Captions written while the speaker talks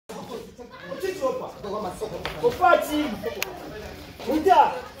Ofati.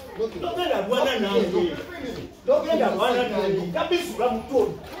 Muta. Togenda bwana nange. Togenda bwana nange. Kabisula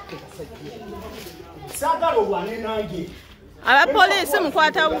mutoni. Sagala obwane nange. Abapoliisi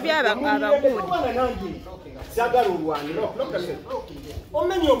mukwata bubi abagudi. Sagala obwane.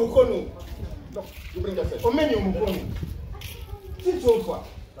 Omenye omukono. Omenye omukono. Kisofa.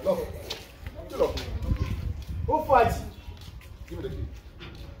 Ofati.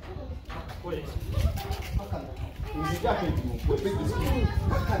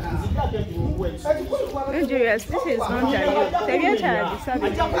 Injurious, this is not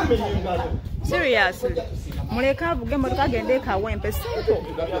seriously. Muleka vuge motoka gende ka wempe simple.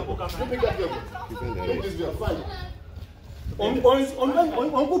 On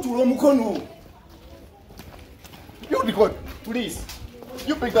kutula omukono. You record, please.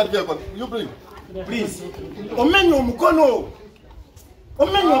 You bring that vehicle. You bring. Please. Omenye omukono.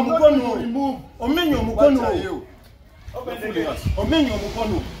 Omenye omukono. Remove. Omenye omukono. Omenye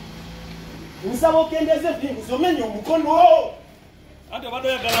omukono. Nsaba okendeze vingu omenye omukono. Ate bado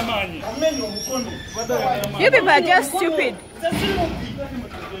yagala manyi. Omenye omukono. You people are just stupid.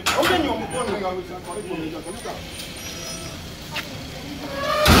 Omenye omukono.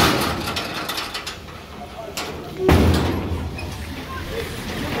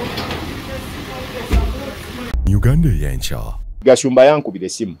 UgandaEyenkya. Gashumba yankubira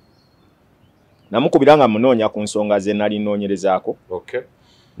esimu. Namukubira nga munoonya ku nsonga ze nali nnoonyerezaako. Okay.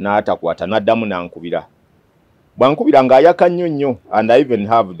 N'atakwata n'addamu nankubira. Bwankubira ng'ayaka nnyo and I even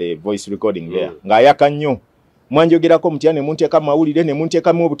have the voice recording there. Ng'ayaka nnyo. Mwanjogerako mutya ne munteeka mawulire ne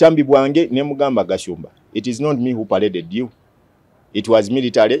munteekamu obutambi bwange ne mugamba Gashumba. It is not me who paraded you. It was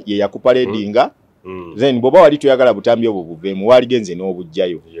military ye yakuparadinga. Then boba wali tuyagala butambi obwo buveemu waligenze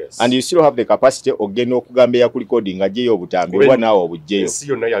n'obujjayo. And you still have the capacity ogenda okugamba ya recording ajeyo obutambi wa naawo obujjayo.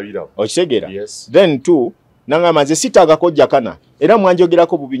 Okitegeera? Then too nangamba nze sitaagako kana era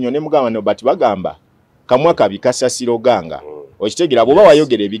mwanjogerako bubinyo ne mugamba no but bagamba kamwaka bikasasiro ganga. Okitegeera boba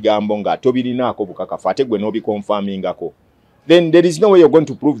wayogera ebigambo nga tobirinaako bukakafu ate gwe n'obiconfirmingako. Then there is no way you're going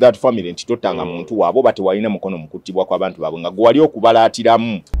to prove that family nti totanga muntu waabo bati walina mukono mukuttibwa kw'abantu baabwe nga gwe wali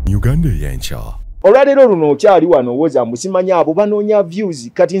okubalaatiramu. UgandaEyenkya. Olwaleero luno okyali wano woza musimanya abo banoonya views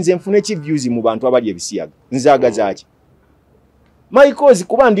kati nze nfune ki views mu bantu abali ebisiyaga nzagaza ki Michaels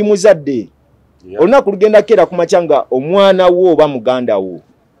kuba ndi muzadde olunaku lugenda kera ku machanga omwana wo oba muganda wo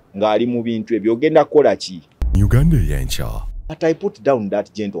ng'ali mu bintu ebyo ogenda kukola ki UgandaEyenkya. But I put down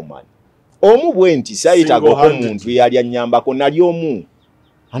that gentleman omu bwe nti sayitaga omuntu yali annyambako nali omu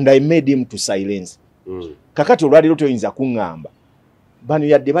and I made him to silence. Kakati olwaleero toyinza kuŋŋamba bano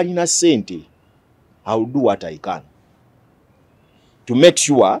yadde balina ssente. I will do what I can to make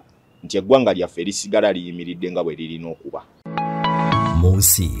sure nti eggwanga lyaffe lisigala liyimiridde nga bwe lirina okuba.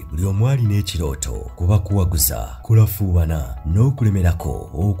 Monsi buli omwali n'ekirooto kuba kuwaguza kulafuubana n'okulemerako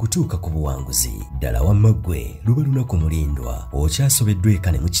okutuuka ku buwanguzi ddala wamma ggwe luba lunaku mulindwa okyasobeddwa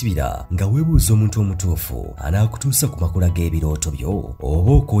eka ne mu kibira nga weebuuza omuntu omutuufu anaakutuusa ku makula g'ebirooto byo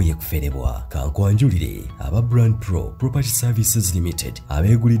oba okooye kuferebwa kankwanjulire aba Brand Pro Property Services Limited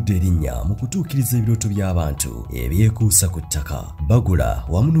abeegulidde erinnya mu kutuukiriza ebirooto by'abantu ebyekuusa ku ttaka bagula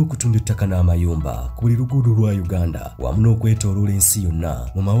wamu n'okutunda ettaka n'amayumba ku buli luguudo lwa Uganda wamu n'okwetooloola ensi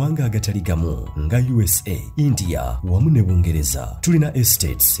mu mawanga agatali gamu nga USA, India wamu ne Bungereza. Tulina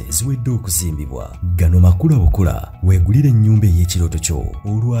estates eziwedde okuzimbibwa. Gano makula bukula weegulire ennyumba ey'ekirooto kyo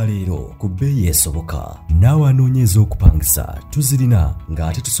olwaleero ku bbeeyi esoboka. Naawe anoonyeeza okupangisa tuzirina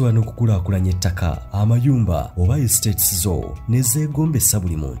ng'ate tusobola n'okukulaakulanya ettaka amayumba oba estates zo ne zeegombesa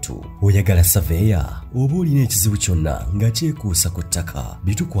buli muntu. Oyagala saveya oba olina ekizibu kyonna nga kyekuusa ku ttaka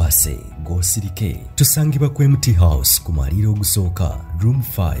bitukwase g'osirike. Tusangibwa ku MT House ku mwaliiro ogusooka Room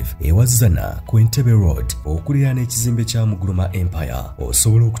 5 ewazana ku Entebbe Road okuliraana ekizimbe kya Muguluma Empire.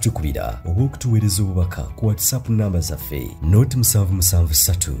 Osobola okutukubira oba okutuweereza obubaka ku WhatsApp namba zaffe noti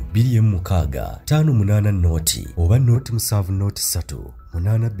 773 206 588 noti oba noti 703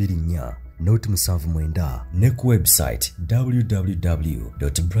 824 noti 79 ne ku website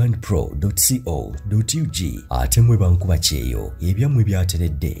www.brandpro.co.ug. ate mwe bankuba kyeyo ebyammwe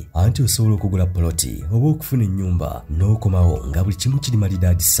byateredde anti osobola okugula poloti oba okufuna ennyumba n'okomawo nga buli kimu kiri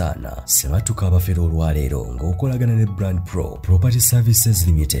malidaadi saana. Sematuka abafera olwaleero ng'okolagana ne Brand Pro Property Services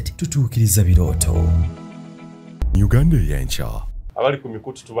Limited tutuukiriza birooto. UgandaEyenkya. Abali ku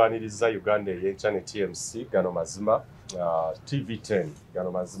mikutu tubaaniriza UgandaEyenkya ne TMC gano mazima. TV10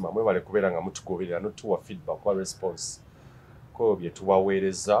 gano mazima mwebale kubeera nga mutugoberera notuwa feedback wa response ko bye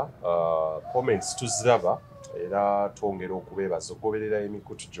tubaweereza comments tuziraba era twongera okubeebaza ogoberera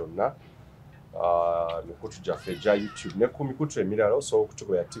emikutu gyonna mikutu gyaffe egya YouTube ne ku mikutu emirala osobola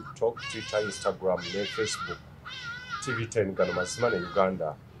okutugoya TikTok, Twitter, Instagram ne Facebook. TV10 gano mazima ne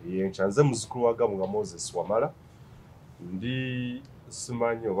Uganda Eyenkya. Nze muzukulu wa Gamu nga Moses Wamala. Ndi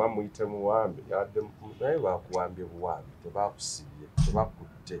simanyi oba muyite muwambe yadde naye bakuwambye buwambi tebakusibye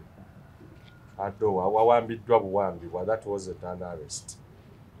tebakutte ado wawambiddwa buwambi wa that wasn't an arrest.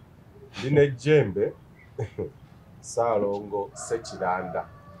 Ndi n'ejjembe Saalongo Sekiranda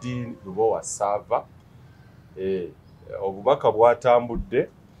Dean Lubowa Saava obubaka bwatambudde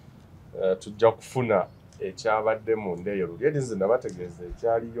tujja kufuna ekyabadde mu ndeeyo luli edi nze nabategeeza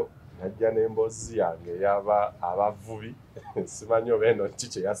ekyaliyo najja n'emboozi yange eyaba abavubi simanyi oba eno ki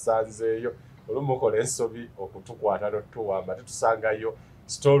kye yasanzeeyo olumu kola ensobi okutukwata n'otuwamba tetusangayo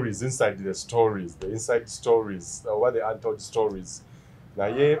stories inside the stories, the inside stories oba the untold stories.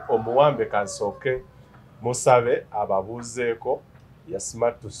 Naye omuwambe kansooke musabe ababuuzeeko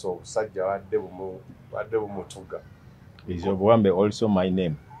Asimatuse obusajja badde bumutuga. Is Obuwambe also my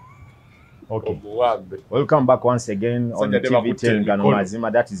name? Okay. Welcome back once again on TV10 Gano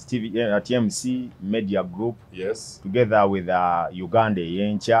Mazima. That is TMC Media Group. Yes. Together with Uganda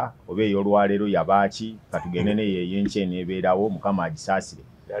Eyenkya. Obe yolwalero yabachi. Katugende ne Eyenkya nebeerawo mukama agisaasire.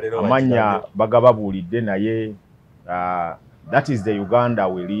 Amanya bagababuulidde naye that is the Uganda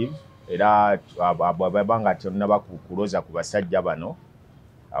we live. Era ababanga tonnaba kuloza ku basajja bano.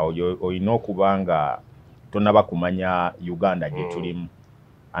 Oyina okubanga tonnaba kumanya Uganda gye tulimu.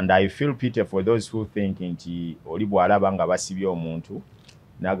 And I feel pity for those who think nti oli bwalaba nga basibye omuntu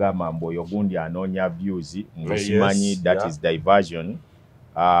nagamba mboyo gundi anoonya views musimanyi that is diversion.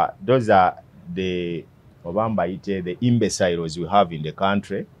 Those are the the imbeciles we have in the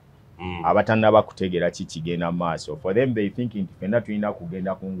country. Abatannaba kutegera ki kigenda maaso. For them they think nti fenna tulina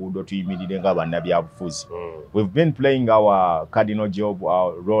kugenda ku nguudo tuyimirire nga bannabyabufuzi. We've been playing our cardinal job,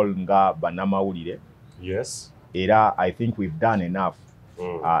 our role nga bannamawulire. Yes. Era I think we've done enough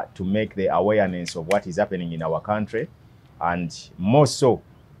to make the awareness of what is happening in our country, and more so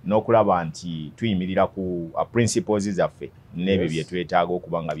n'okulaba nti tuyimirira ku principles zaffe n'ebyo bye twetaaga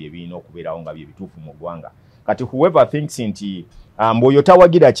okuba nga bye birina okubeerawo nga bye bituufu mu ggwanga. Kati whoever thinks nti mboyo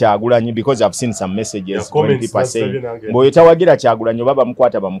tawagira Kyagulanyi, because I've seen some messages when people saying mboyo tawagira Kyagulanyi oba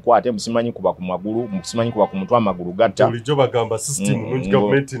bamukwate musimanyi kuba ku magulu musimanyi kuba ku mutwe amagulu gatta bulijjo bagamba system nungi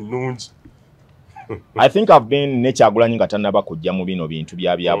government nungi. I think I've been ne Kyagulanyi nga tannaba kujja mu bino bintu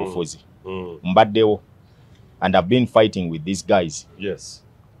bya bufuzi. Mbaddewo and I've been fighting with these guys. Yes.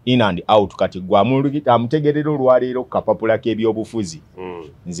 In and out kati amutegerera olwaleero kapapula k'ebyobufuzi.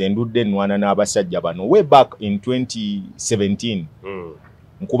 Nze ndudde nnwana n'abasajja bano way back in 2017.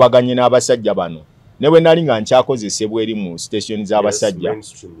 Nkubaganye n'abasajja bano. Ne bwe nali nga nkyakozesebwa eri mu station z'abasajja.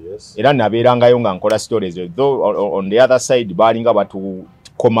 Era nabeerangayo nga nkola stories. Though on the other side baalinga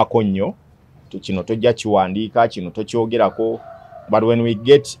batukomako nnyo. Kino tojja kiwandiika kino tokyogerako, but when we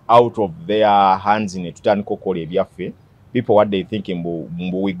get out of their hands ne tutandika okukola ebyaffe, people what they think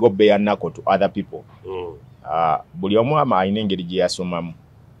mbu we go bare knuckle to other people. Buli omu alina engeri gye yasomamu.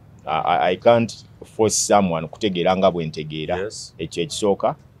 I can't force someone kutegeera nga bwe ntegeera. Ekyo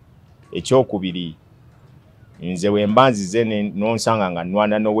ekisooka. Ekyokubiri, nze bwe mbanzize n'onsanga nga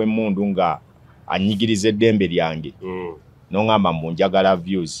nnwana n'ow'emmundu nga anyigiriza eddembe lyange n'ongamba mbu njagala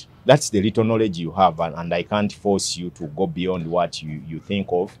views. That's the little knowledge you have, and I can't force you to go beyond what you think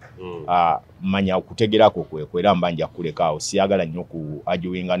of. Manya okutegerako kwera mbanja kulekaawo siyagala nnyo ku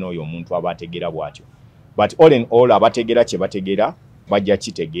arguinga n'oyo omuntu abategeera bw'atyo. But all in all abategeera kye bategeera bajja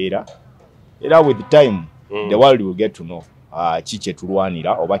kitegeera. Era with time the world will get to know ki kye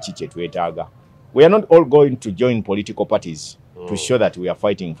tulwanira oba ki kye twetaaga. We are not all going to join political parties to show that we are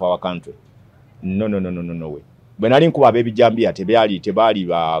fighting for our country. No way. When I didn't go abebijambia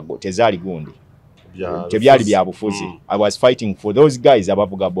tezaali gundi. Tebyali bya bufuzi. I was fighting for those guys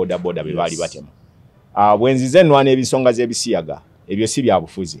abavuga boda bebali batema. Bwenzize nnwana ebisonga z'ebisiyaga ebyo si bya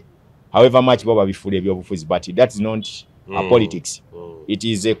bufuzi. However much baba bifule ebyo bufuzi, but that's not a politics. It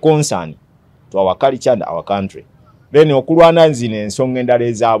is a concern to our culture and our country. Then okulwana nzine ensonga endala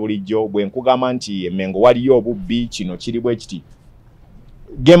eza bulijjo bwe nkugamba nti emengo waliyo obubbi kino kiri bwe kiti.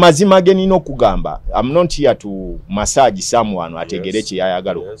 Gemazima genino kugamba. I'm not here to massage someone ategere kye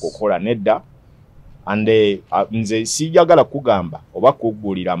yayagala okukola nedda. And nze sijagala kugamba oba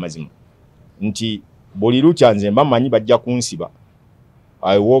kugulira amazima. Nti buli lucha nze mbamanyi bajja kunsiba.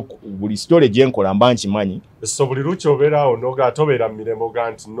 I walk buli story gye nkola mba nkimanyi. So buli lucha obeerawo noga atobera mirembo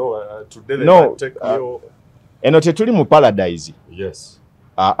ganti no today they no, take you. Eno tetuli mu paradise. Yes.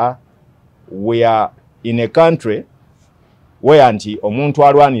 We are in a country where nti omuntu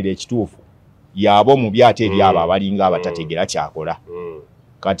alwanira ekituufu yabo mu byate ebyabo abalinga abatategera kyakola.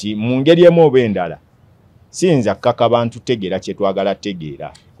 kati mu ngeri emu oba endala siyinza kkaka bantu tegeera kye twagala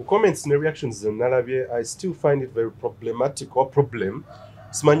tegeera. Ku comments ne reactions nalabye, I still find it very problematic or problem.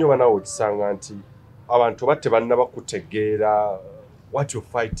 Simanyi oba nawe okisanga nti abantu batte bannaba kutegeera what you're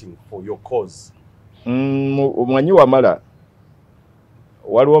fighting for, your cause. Omwanyi wamala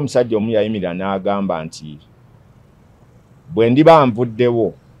waliwo omusajja omu yayimirira n'agamba nti bwe ndiba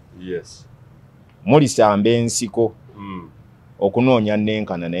nvuddewo Yes. mulisamba ensiko okunoonya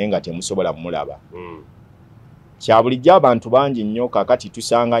nenkana naye nga temusobola mulaba. Kya bulijjo abantu bangi nnyo kakati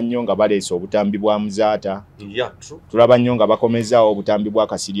tusanga nnyo nga baleese obutambi bwa muzaata. Yeah, true. Tulaba nnyo nga bakomezaawo obutambi bwa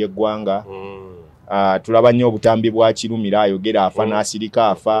kasirye eggwanga. Tulaba nnyo obutambi bwa Kirumira ayogera afa n'asirika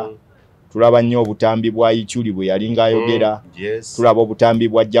afa. Tulaba nnyo obutambi bwa Ichuli bwe yalinga ayogera. Yes. Tulaba obutambi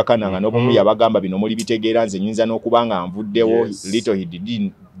bwa Jakana nga n'obumu yabagamba bino muli bitegeera nze nnyinza n'okuba nga nvuddewo. Little he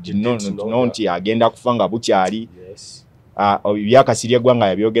didn't know nti agenda kufa nga bukyali. Yes. Byakasirye eggwanga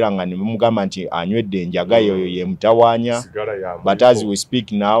yabyogera nga ne mumugamba nti anywedde enjaga yoyo ye mutawaanya. But as we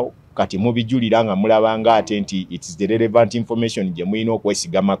speak now kati mubijulira nga mulabanga ate nti it's the relevant information gye mulina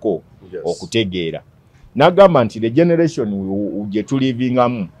okwesigamako okutegeera. Nagamba nti the generation gye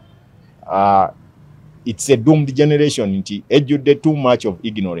tulivingamu it's a doomed generation nti ejjudde too much of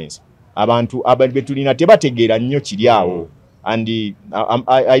ignorance. Abantu abali tulina tebategeera nnyo kiri awo and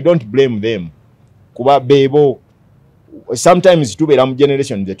I don't blame them kuba beebo sometimes tubeera mu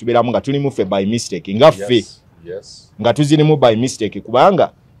generation ze tubeeramu nga tulimu ffe by mistake nga ffe nga tuzirimu by mistake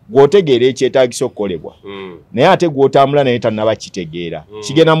kubanga gwotegeera ekyetaagisa okukolebwa naye ate gwotambula naye tannaba kitegeera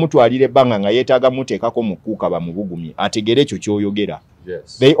kigenda mutwalira ebbanga nga yeetaaga muteekako mu kuuka bamubugumye ategeere ekyo ky'oyogera.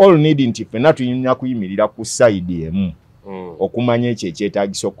 They all need nti ffenna tulina kuyimirira ku side emu okumanya ekyo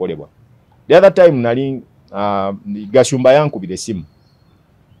ekyetaagisa okukolebwa. The other time nali Gashumba yankubira essimu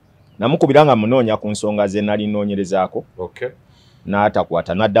namukubira nga munoonya ku nsonga ze nali nnoonyerezaako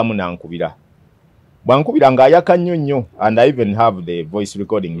n'atakwata n'addamu nankubira. Bwankubira ng'ayaka nnyo and I even have the voice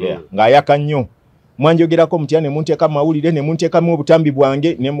recording there ng'ayaka nnyo mwanjogerako mutya ne munteeka mawulire ne munteekamu obutambi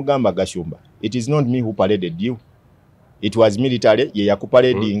bwange ne mugamba Gashumba it is not me who paraded you, it was military ye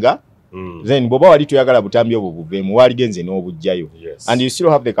yakuparadinga. Then bwoba wali toyagala butambi obwo buveemu waligenze n'obujjayo and you still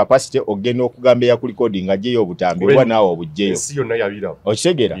have the capacity ogenda okugamba eyakulikodinga gyeyo obutambi oba naawe obujjeyo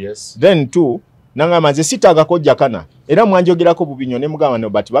okitegeera. Then two nangamba nze sitaagako Jakana era mwanjogerako bubinyo ne mugamba no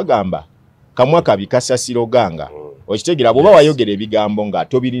but bagamba kamwa kabi kasasiro ganga okitegeera bwoba wayogera ebigambo nga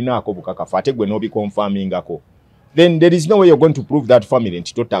tobirinaako bukakafu ate gwe n'obikonfamingako then there is no way you're going to prove that family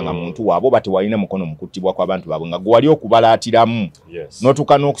nti totanga muntu waabo bati walina mukono mukuttibwa kw'abantu baabwe nga gwe wali okubalaatiramu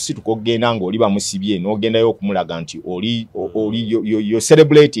n'otuuka n'okusituka okugenda ng'oli bamusibye n'ogendayo okumulaga nti oli you're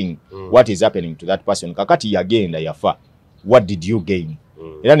celebrating what is happening to that person kakati yagenda yafa what did you gain?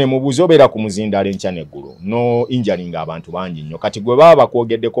 Era ne mubuuza obeera ku muzindaalo enkya n'eggulu no injuring abantu bangi nnyo kati gwe baba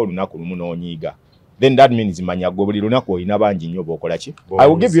bakwogeddeko olunaku lumu n'onyiiga then that means manya gwe buli lunaku olina bangi nnyo b'okola ki. I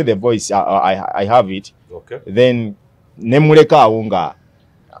will give you the voice. I have it. Then ne muleka awo nga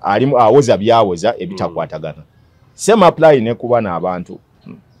awoza byawoza ebitakwatagana. Same apply ne kuba n'abantu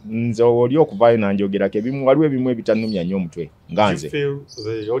nze oli okuvaayo nanjogerako ebimu waliwo ebimu ebitannumya nnyo omutwe nga nze. Do you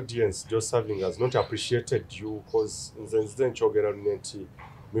feel the audience you're serving has not appreciated you because nze nkyogera nti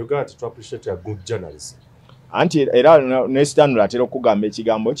mu Uganda to appreciate a good journalist? Anti era nesitandula atera okugamba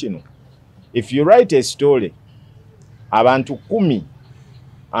ekigambo kino. If you write a story abantu 10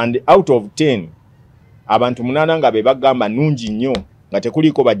 and out of 10 abantu 8 nga be bagamba nungi nnyo nga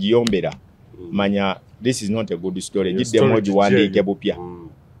tekuliko bagiyombera manya this is not a good story jidde moji wandiike bupya.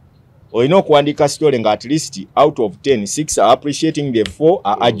 Olina okuwandiika story nga at least out of 10 6 are appreciating, the 4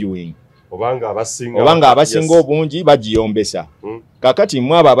 are arguing. Obanga abasinga obungi bagiyombesa. Kakati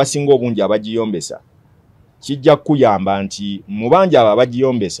mwabo abasinga obungi abagiyombesa kijja kuyamba nti mubanja abo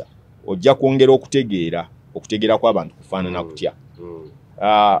abagiyombesa ojja kwongera okutegeera kw'abantu kufaanana kutya.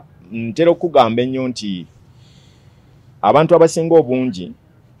 Ntera okugamba ennyo nti abantu abasinga obungi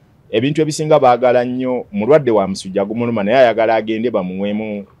ebintu ebisinga baagala nnyo mulwadde wa musujja gumuluma naye ayagala agende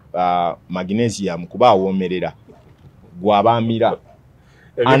bamuwemu magnesium kuba awoomerera gw'abaamira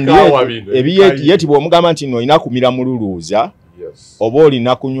yeti bw'omugamba nti olina kumira mululuuza oba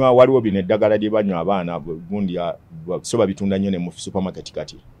olina kunywa waliwo bino eddagala lye banywa abaana gundi so babitunda nnyo ne mu supermarket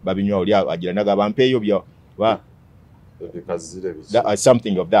kati babinywa oli agira naga bampeeyo bya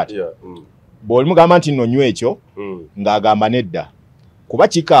something of that. Bw'olimugamba nti nonywa ekyo ng'agamba nedda kuba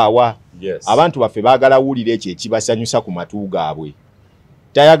kikaawa. Abantu baffe baagala wuulira ekyo ekibasanyusa ku matu gaabwe,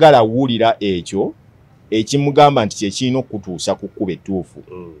 tayagala wuulira ekyo ekimugamba nti kyekirina okutuusa ku kkuba ettuufu.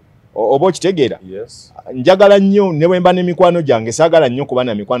 oba okitegeera Yes. njagala nnyo ne bwe mba n'emikwano gyange saagala nnyo kuba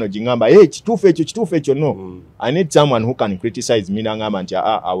na mikwano gingamba kituufu ekyo no I need someone who can criticize me nangamba nti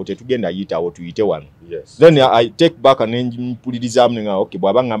awo tetugenda yita awo tuyite wano. Yes. Then I take back and mpulirizamu nga okay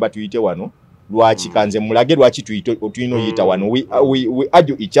bw'aba ngamba tuyite wano lwaki kanze mulage lwaki tuyino yita wano we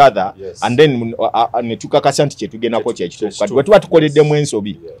argue each other and then ne tukakasa nti kyetugendako kyekituufu kati bwe tuba tukoleddemu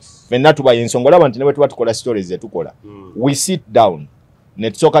ensobi fenna tuba ensonga olaba nti ne bwe tuba tukola stories zetukola we sit down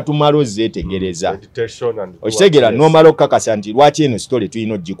ne tusooka tumala ozeetegereza okitegeera n'omala okukakasa nti lwaki eno story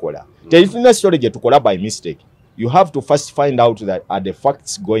tuyina ogikola terifuna story gye tukola by mistake. You have to first find out that are the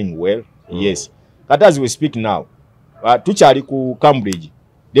facts going well. Yes, but as we speak now tukyali ku Cambridge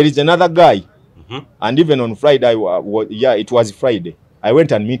there is another guy and even on Friday it was Friday I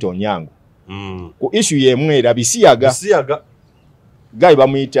went and meet Onyango ku issue yemwe era bisiyaga guy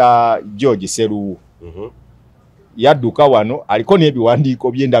bamuyita George Seru yadduka wano aliko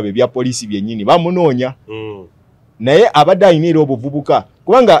n'ebiwandiiko by'endaba bya polisi byennyini bamunoonya naye abadde ayina obuvubuka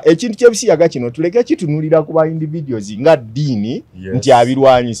kubanga ekintu ky'ebisiyaga kino tuleke kitunulira ku ba individuals nga ddiini nti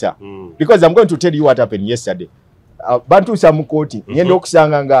abirwanyisa because I'm going to tell you what happened yesterday. Bantuusa mu kooti ngenda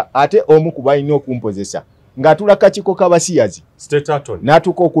okusanga nga ate omu ku balina okumpozesa ng'atula kakiko k'abasiyazi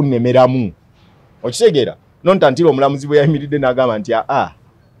n'atuuka okunnemeramu okitegeera nontantira omulamuzi bwe yayimiridde n'agamba nti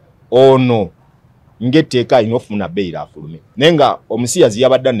ono ng'etteeka alina ofuna bbeeyi afulume naye nga omusiyazi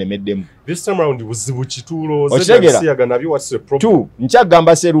yabadde annemeddemu. This time around buzibu kituulo zebisiyaga nabyo what's the problem?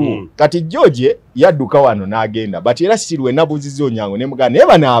 Nkyagamba Seru kati George yadduka wano n'agenda but era sirwe nabuzizo Onyango ne muganda naye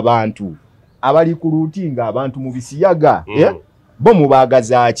bano abantu abali ku luutinga abantu mu bisiyaga bo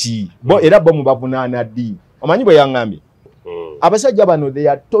mubaagaza ki era bo mubavunaana ddi omanyi bwe yaŋŋambye abasajja bano they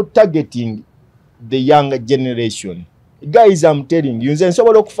are targeting the younger generation. Guys, I'm telling you nze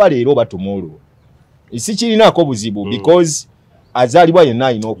nsobola okufa leero oba tomorrow sikirinaako buzibu because azaalibwa yenna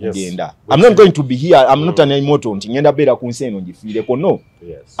alina okugenda. I'm not going to be here, I'm not an immortal nti ngenda beera ku nsi eno ngifiireko no.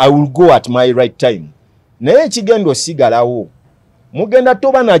 I will go at my right time. Naye ekigendo sigalawo mugenda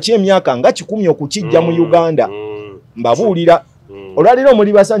toba nakyo emyaka nga 10 okukijja mu Uganda mbabuulira olwaliro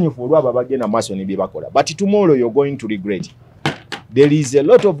muli basanyufu olwaba bagenda maaso ne bye bakola but tomorrow you're going to regret. There is a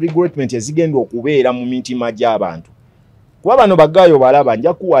lot of regretment ezigenda okubeera mu mitima gy'abantu kuba bano bagaayo balaba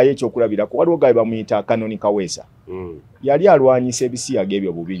nja kuwaayo ekyokulabira ku waliwo gayo bamuyita Kanoni Kaweesa yali alwanyisa ebisiyaga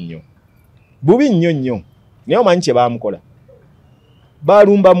ebyo bubi nnyo naye omanyi kye baamukola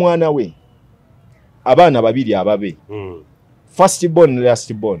baalumba mwana we abaana babiri ababe first born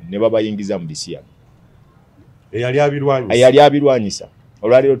last born ne babayingiza mu bisiyaga eyali abirwanyisa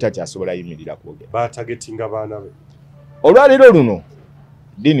olwaliro takyasobola yimirira kwogera baatagetinga baana be olwaliro luno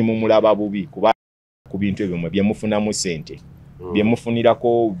dini mumulaba bubi kuba ku bintu ebyo bye mufunamu sente bye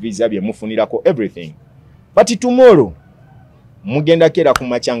mufunirako visa bye mufunirako everything but tomorrow mugenda kera ku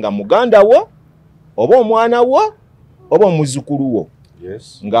machanga muganda wo oba omwana wo oba omuzukulu wo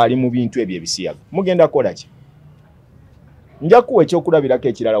ng'ali mu bintu ebyo ebisiyaga mugenda kola ki nja kuwa ekyokulabirako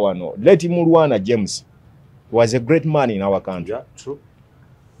ekirala wano Leti Mulwana James was a great man in our country.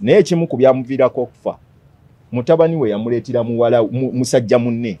 Naye ekimu ku byamuviirako okufa mutabani we yamuleetera muwala musajja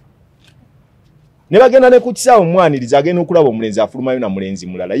munne ne bagenda ne ku kisaawe omwaniriza agenda okulaba omulenzi afulumayo na mulenzi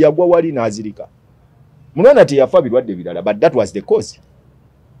mulala yagwa wali n'azirika. Mulwana teyafa birwadde birala but that was the cause.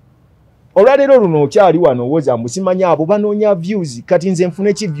 Olwaleero luno okyali wano owooza musimanya abo banoonya views kati nze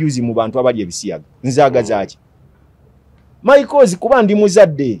nfune ki views mu bantu abali ebisiyaga nzaagaza ki my cause kuba ndi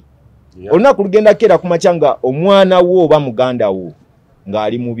muzadde olunaku lugenda kera ku machanga omwana wo oba muganda wo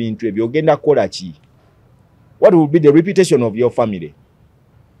ng'ali mu bintu ebyo ogenda kukola ki? What will be the reputation of your family?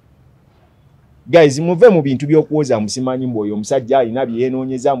 Guys, muve mu bintu by'okuwoza musimanyi mwoyo omusajja alina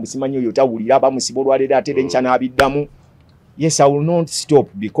byenoonyeza musimanyi oyo tawulira bamusiba olwaleero ate enkya n'abiddamu. Yes, I will not stop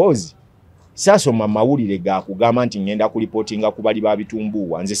because sasoma mawulire gakugamba nti ngenda kulipotinga ku bali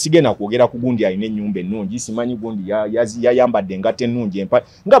babitumbuwa nze sigenda kwogera ku gundi alina ennyumba ennungi simanyi gundi yayambadde engatte ennungi empa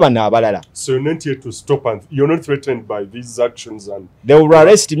nga bano abalala. So you're not here to stop and you're not threatened by these actions and they will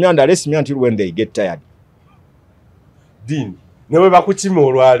arrest me and arrest me until when they get tired. Dean nebwe bakukima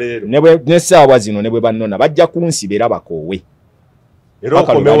olwaleero ne ssaawa zino ne bwe bannona bajja kunsiba era bakoowe era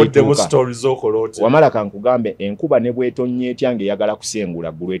okomewoddemu stories okolote wamala kankugambe enkuba ne bwetonnya etya ng'eyagala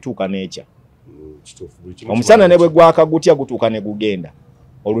kusengula ggulu etuuka n'ekya omusana ne bwe gwaka gutya gutuuka ne gugenda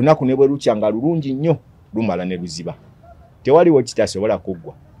olunaku ne bwe lukya nga lulungi nnyo lumala ne luziba tewaliwo kitasobola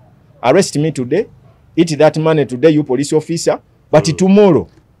kuggwa. Arrest me today, eat that money today you police officer but tomorrow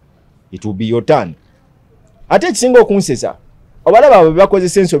it will be your turn. Ate ekisinga okunsesa abalaba abo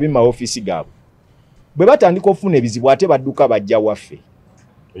bakozesa ensobi mu office gaabwe bwe batandika ofuna ebizibu ate badduka bajja waffe.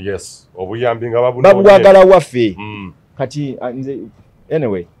 Yes, obuyambi nga babunoonya babwagala waffe kati nze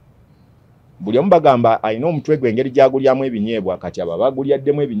anyway buli omu bagamba alina omutwe gwe engeri gyagulyamu ebinyeebwa kati abo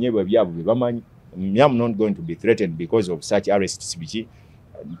bagulyaddemu ebinyeebwa byabwe bye bamanyi. I'm not going to be threatened because of such arrests.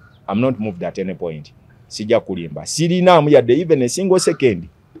 I'm not moved at any point. Sijja kulimba. Sirinaamu yadde even a single second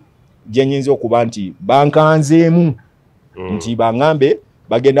gye nnyinza okuba nti bankanzeemu nti bangambe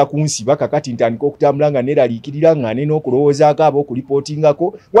bagenda kunsiba kakati ntandika okutambula nga neraliikirira nga n'okulowoozaako abo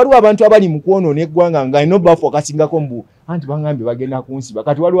okulipootingako. Waliwo abantu abali mu kwonoona eggwanga nga no bafokasingako mbu anti bangambe bagenda kunsiba.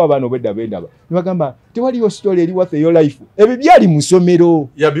 Kati waliwo abaana obwedda bendaba ne bagamba tewaliyo story eri worth your life. Ebyo byali mu ssomero.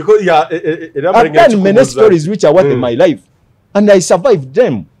 I've done many stories which are worth my life and I survived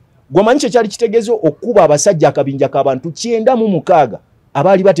them. Gwamanyi kye kyali kitegezo okuba abasajja akabinja k'abantu 96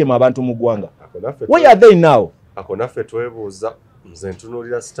 abaali batema abantu mu ggwanga. Where are they now? Ako naffe twebuuza nze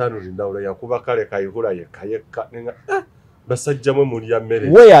ntunuulira Stanley Ndawula yakuba kale kayihula yekka nenga basajja mwe muli ya mmere.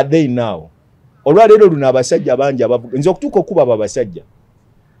 Where are they now? Olwaleero luno abasajja bangi abavuga nze okutuuka okuba abasajja.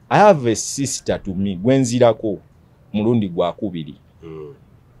 I have a sister to me gwenzirako mulundi gwa kubiri.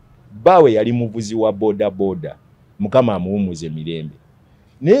 Bawe yali muvuzi wa boda boda mukama amuwumuze mirembe.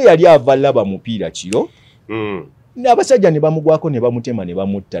 Naye yali avalaba mupiira kiro. N'abasajja ne bamugwako ne bamutema ne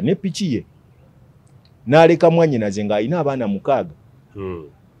bamutta ne piki ye. N'aleka mwannyinaze ng'alina abaana 6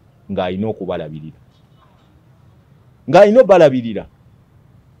 ng'alina okubalabirira. Ng'alina obalabirira.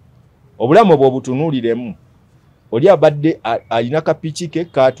 Obulamu obwo obutunuuliremu. Oli abadde alina kapiki ke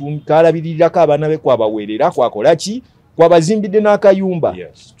kalabirirako abaana be kwabaweerera kwakola ki kwabazimbidde n'akayumba.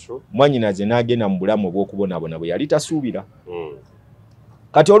 Mwannyinaze n'agenda mu bulamu obw'okubonaabona bwe yali tasuubira.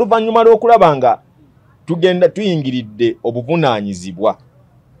 Kati oluvannyuma lw'okulaba nga tugenda tuyingiridde obuvunaanyizibwa.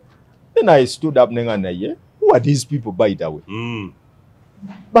 Then I stood up nenga naye, who are these people by the way?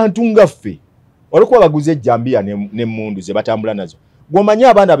 Bantu ngaffe. Olikuwa baguze ejjambiya n'emmundu ze batambula nazo. Gwomanyi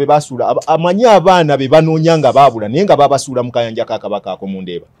abaana be basuula, amanyi abaana be banoonya nga baabula naye nga babasuula mu kayanja ka Kabaka ako mu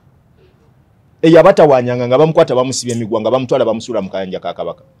Ndeeba. Abatawanyanga nga bamukwata bamusiba emigwa nga bamutwala bamusuula mu kayanja ka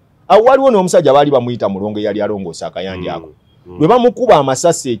Kabaka. Awo waliwo n'omusajja baali bamuyita Mulongo eyali alongoosa akayanja ako. Bwe bamukuba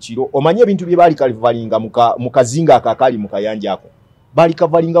amasasi ekiro, omanyi ebintu bye baali kalivalinga mu kazinga akakali mu kayanja ako. Baali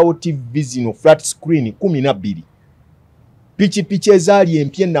kavalingawo TV zino flat screen 12. Pichi ezaali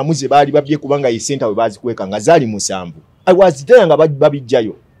empye namu ze baali babye kubanga ye center we bazikweka nga zaali 7. I was there nga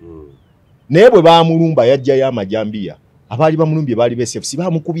babijjayo. Naye bwe baamulumba yajjayo amajambiya. Abaali bamulumbye baali besefsi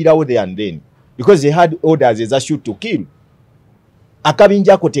baamukubirawo there and then because they had orders as a shoot to kill.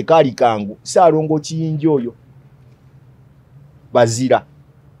 Akabinja ko tekaali kangu Saalongo Kiyinja oyo bazira.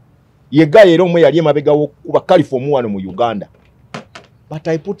 Yega era omwe yali emabega kuba California wano mu Uganda. But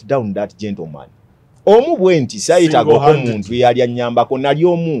I put down that gentleman. Omu bwenti sayitaga omuntu yali anyambako nali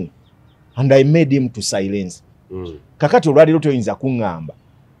omu and I made him to silence. Kakati olwaliro toyinza kuŋŋamba.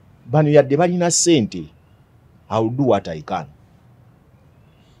 Bano yadde balina ssente. I will do what I can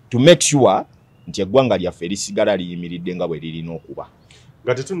to make sure nti eggwanga lyaffe lisigala liyimiridde nga bwe lirina okuba.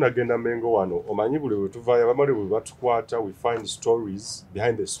 Nga tetunnagenda Mengo wano omanyi buli bwe tuvaayo abamali bwe batukwata we find stories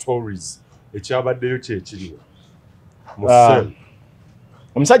behind the stories ekyabaddeyo kyekiriwo.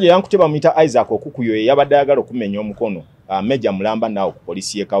 Omusajja yankute bamuyita Isaac Okukuyo yabadde ayagala okumenya omukono Meja Mulamba naawo ku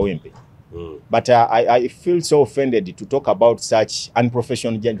polisi y'e Kawempe. But I feel so offended to talk about such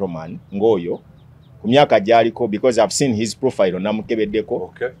unprofessional gentleman ngoyo ku myaka gyaliko because I've seen his profile namukebeddeko.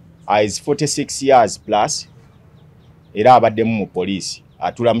 Okay. Is 46 years plus era abadde mu police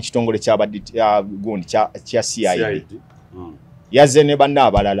atula mu kitongole ky'abadde gundi kya CID. Yazze ne banna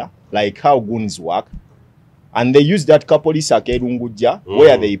abalala like how goons work and they use that police akerungujja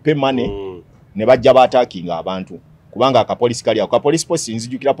where they pay money ne bajja bataakinga abantu kubanga akapolisi kali ako police post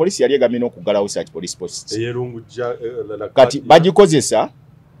nzijukira police yali egamina okugalawo such police posts eyerungujja kati bagikozesa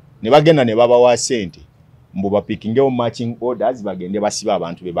ne bagenda ne babawa sente mbu bapikingewo matching orders bagende basiba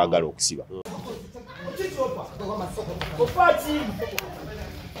abantu be bagala okusiba.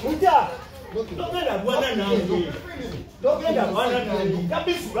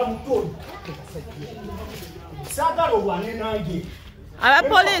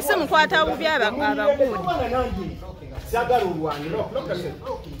 Abapoliisi mukwata bubi abakulu.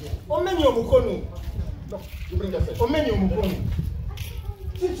 Omenye omukono. Omenye omukono.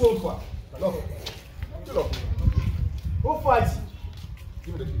 Kichofa. Ufati.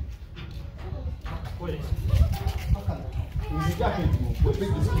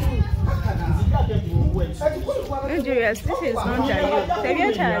 Injurious, this is not you.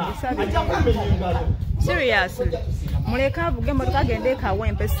 Seriously. Muleka avuge motoka agende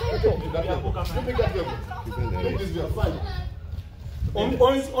Kawempe simple.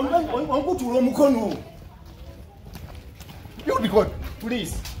 Onkutula omukono. You record,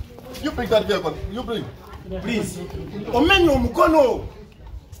 Please. You bring that vehicle. You bring. Please. Omenye omukono.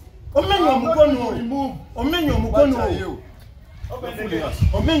 Omenya omukono. Omenya omukono.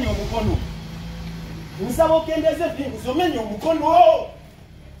 Omenya omukono. Nsaba okendeze vinguzo omenya omukono.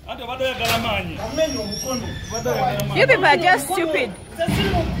 Ate bado yagala manyi. Omenya omukono. You people are just stupid.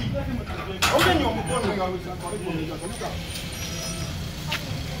 Omenya omukono.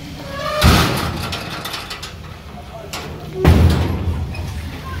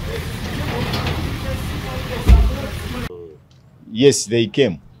 Yes, they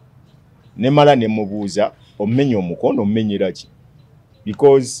came. Nemala nemubuuza omenya omukono omenyera ki?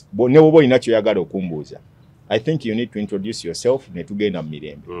 Because ne woba olina kyoyagala okumbuuza. I think you need to introduce yourself ne tugenda mu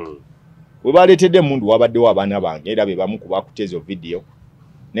mirembe. We baleetedde emundu wabaddewo abaana bange era be bamu ku bakutezo video.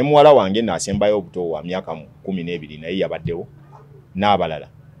 Ne muwala wange n'asembayo obuto wa myaka 12 naye yabaddewo n'abalala.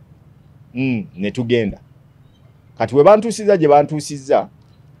 Ne tugenda. Kati we bantuusizza gye bantuusizza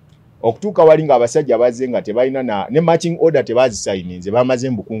okutuuka wali nga abasajja bazze nga tebalina ne matching order tebazisayininze bamaze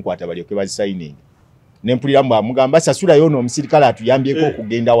mbukunkwata balyoke bazisayininge. Ne mpulira mugamba sasulayo n'omusirikale atuyambyeko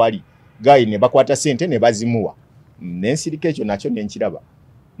okugenda wali. Gayi ne bakwata sente ne bazimuwa. N'ensirika ekyo nakyo nenkiraba.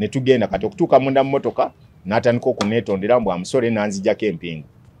 Ne tugenda kati okutuuka munda mu motoka n'atandika okuneetondera mbu amusole n'anzijjako empingu.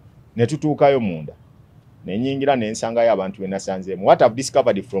 Ne tutuukayo munda. Ne nyingira ne nsangayo abantu be nasanzeemu. What I've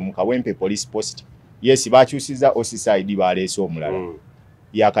discovered from Kawempe Police Post. Yes, bakyusizza osiside baleese omulala.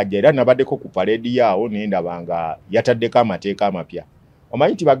 Yakajja era nabaddeko ku parade yaawo ne ndabanga yataddeko amateeka amapya.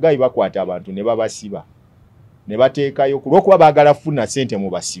 Omanyi nti bagayi bakwata abantu ne babasiba. Ne bateekayo kulwokuba baagala funa sente mu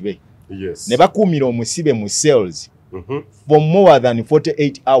basibe. Yes. Ne bakuumira omusibe mu cells for more than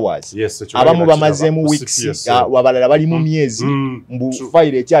 48 hours. Yes, abamu bamazeemu weeks, wabalala bali mu myezi mbu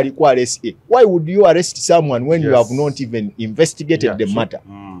file ekyali ku RSA. Why would you arrest someone when you have not even investigated the matter?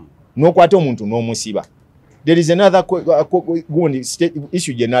 N'okwata omuntu n'omusiba. There is another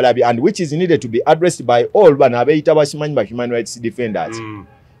issue generally and which is needed to be addressed by all bana abeeyita basimanyi ba human rights defenders.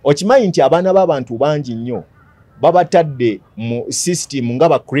 Okimanyi nti abaana b'abantu bangi nnyo babatadde mu system nga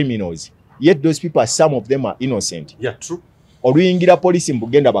ba criminals, yet those people, some of them are innocent. Yeah, true. Oluyingira police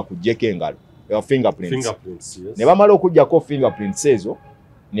mbugenda bakujjeko engalo fingerprints. Yes. Ne bamala okujjako fingerprints ezo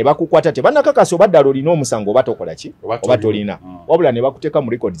ne bakukwata tebanakakasa obaddala olina omusango oba tokola ki oba tolina wabula ne bakuteeka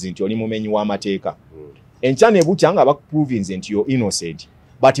mu records nti oli mumenyi w'amateeka. Enkya ne bukya nga bakuprovinze nti yo innocent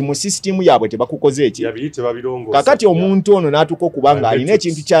but mu system yaabwe tebakukoze eki kakati omuntu ono n'atuka okubanga alina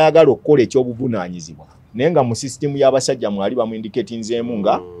ekintu kyayagala okukola ekyobuvunaanyizibwa naye nga mu system y'abasajja mwali bamuindicatiinzeemu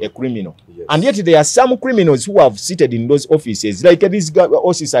nga a criminal. And yet there are some criminals who have seated in those offices like these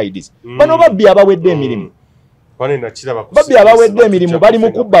OCIDs. Bano babbi abawedde emirimu. Babbi abawedde emirimu bali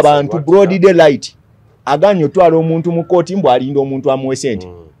mu kubba bantu broad daylight. Aganye otwala omuntu mu kooti mbu alinda omuntu amuwe sente.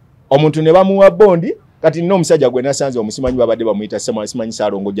 Omuntu ne bamuwa bondi kati nno omusajja gwe nasanze omusimanyi babadde bamuyita simanyi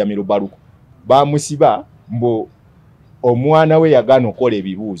Saalongo Jamiru Baluku. Bamusiba mbu omwana we yagaana okola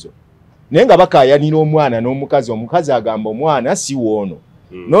ebibuuzo. Naye nga bakayanira omwana n'omukazi, omukazi agamba omwana si woono.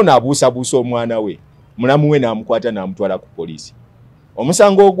 Nono abuusabuusa omwana we. Mulamu we n'amukwata n'amutwala ku poliisi.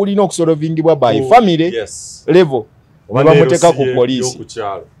 Omusango ogulina okusolovingibwa by family level. Ne bamuteeka ku poliisi.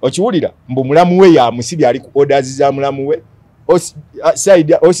 Okiwulira mbu mulamu we yamusibye ali ku orders za mulamu we.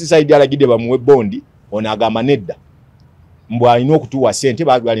 Osiside alagidde bamuwe bondi. Ono agamba nedda. Mbu alina okutuwa sente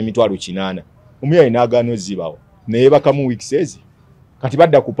baagala emitwalo 800. Omuyayi n'agaana ozzibawo. Naye bakamu weeks ezi. Kati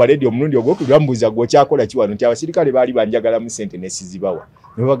badda ku parade omulundi ogwokubiri bambuuza gw'okyakola ki wano nti abasirikale baali banjagala mu sente ne sizibawa.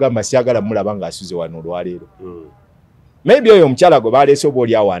 Ne bagamba siyagala mulaba ng'asuze wano olwaleero. Maybe oyo omukyala gwe baleese oba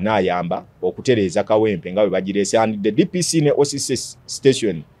oli awo anaayamba okutereeza Kawempe nga bwe bagireese and the DPC ne OCC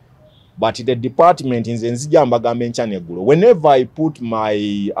station. But the department nze nzija mbagamba enkya n'eggulo. Whenever I put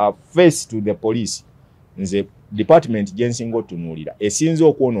my face to the police, nze department gyensinga otunuulira esinza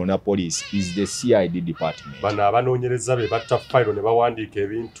okwonoona police is the CID department. Bano abanoonyereza be batta file ne bawandiika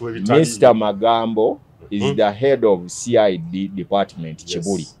ebintu ebitali. Mr. Magambo is the head of CID department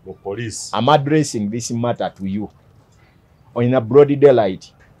Kibuli. Police. I'm addressing this matter to you. In a broad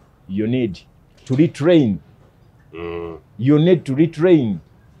daylight, you need to retrain. You need to retrain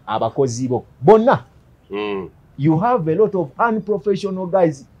abakozi bo. Bonna. You have a lot of unprofessional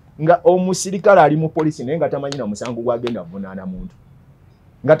guys. Nga omusirikale ali mu police naye nga tamanyi na musango gwagenda vunaana muntu.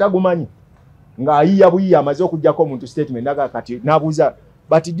 Nga tagumanyi. Nga ayiya buyiya amaze okujjako omuntu statement naga kati nabuuza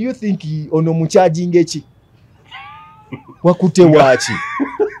but do you think ono mucharging eki? Wakute wachi?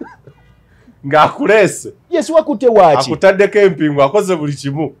 Nga akulese. Yes, wakute wachi? Akutaddeko empingu akoze buli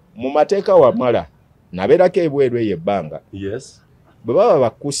kimu. Mu mateeka wamala nabeerako ebweru eyebbanga. Yes. Bwe baba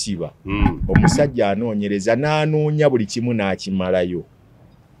bakusiba omusajja anoonyereza n'anoonya buli kimu n'akimalayo.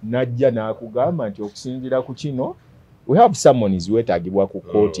 Najja n'akugamba nti okusinziira ku kino we have someone is wetaagibwa ku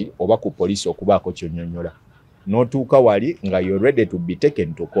kooti oba ku police okubaako kyonnyonnyola. n'otuuka wali nga you're ready to be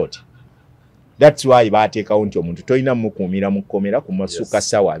taken to court. That's why baateekawo nti omuntu tolina mukuumira mu kkomera ku masuka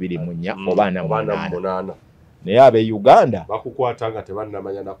ssaawa 24 oba 48. Naye ab'e Uganda bakukwata nga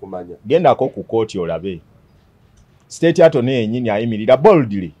tebannamanya na kumanya. Gendako ku kooti olabe. State attorney yennyini ayimirira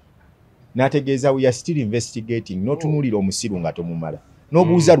boldly n'ategeeza we are still investigating, n'otunuulira omusiru nga tomumala.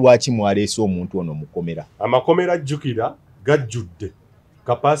 N'obuuza lwaki mwaleese omuntu ono mu kkomera. Amakomera jjukira gajjudde.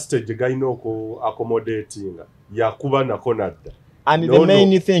 Capacity gye galina accommodatinga yakuba nako nadda. And the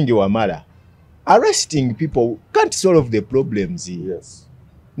main thing Wamala, arresting people can't solve the problems. Yes.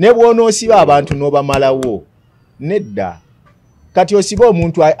 Ne bw'onoosiba abantu n'obamalawo nedda. Kati osiba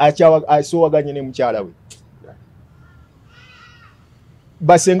omuntu asoowaganye ne mukyala we.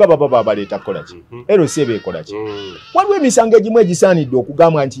 Basenga baba babaleeta kola ki? LC beekola ki? Waliwo emisango egimu egisaanidde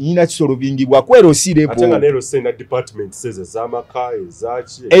okugamba nti nyina kisolvingibwa ku LC level. Ate nga ne LC na department says ez'amaka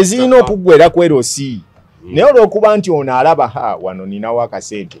ezaki ezirina okuggwera ku LC. Naye olw'okuba nti ono alaba wano ninawo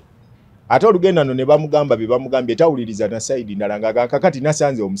akasente. Ate olugenda no ne bamugamba bye bamugambye tawuliriza na side ndala nga kakati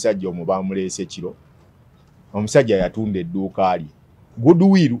nasanze omusajja omu bamuleese kiro. Omusajja yatunda edduuka lye.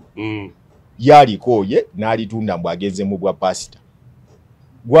 Goodwill yaliko ye n'alitunda mbw agenze mu bwa pasita.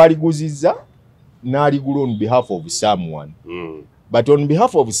 Gwaliguzizza n'aligula on behalf of someone. But on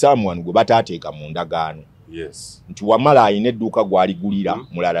behalf of someone gwe bataateeka mu ndagaano. Yes. Nti Wamala ayina edduuka gwaligulira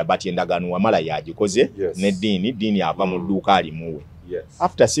mulala bati endagaano Wamala yagikoze n'eddiini ava mu dduuka alimuwe. Yes.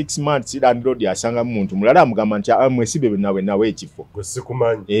 After 6 months landlord asanga muntu mulala amugamba nti mwesibe nawe ekifo. Gwe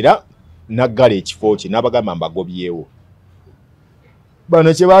sikumanyi. Era naggala ekifo kye n'abagamba mbagobyewo.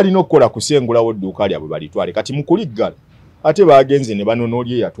 Bano kye balina okukola kusengulawo edduuka lyabwe balitwale kati mu kuliggala. Ate bagenze ne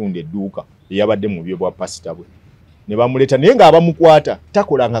banonoolye yatunda edduuka eyabadde mu byo bwa pasita bwe. Ne bamuleta naye nga abamukwata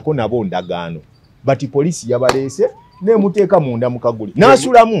takolangako nabo ndagaano. Bati polisi yabaleese n'emuteeka munda mu kaguli.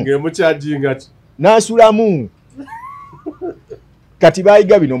 N'asulamu. Ng'emukyajinga ki? N'asulamu. Kati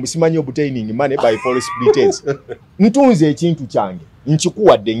bayiga bino musimanyi obtaining money by false pretense. Ntunze ekintu kyange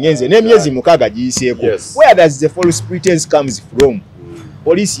nkikuwadde ngenze n'emyezi 6 giyiseeko. Where does the false pretense comes from?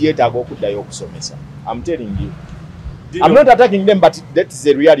 Polisi yeetaaga okuddayo okusomesa. I'm telling you. I'm not attacking them, but that's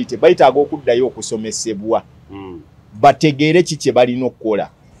the reality. Baitaaga okuddayo okusomesebwa. Bategeere ki kye balina okukola.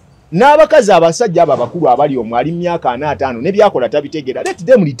 N'abakazi abasajja abo abakulu abali omwo ali myaka 45 ne byakola tabitegeera. Let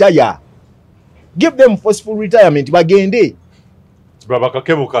them retire. Give them forceful retirement bagende.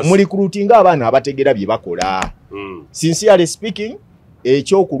 Mu recruiting abaana abategeera bye bakola. Sincerely speaking,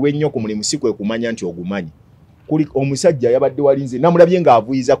 ekyokulwa ennyo ku mulimu si kwe kumanya nti ogumanyi. Kuli omusajja yabadde walinze namulabye nga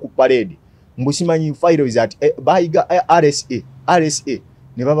avuyiza ku parade. Mbusimanyi file is at bayiga RSA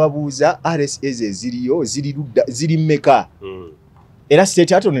ne bababuuza RSA ziriyo ziri mmeka. Era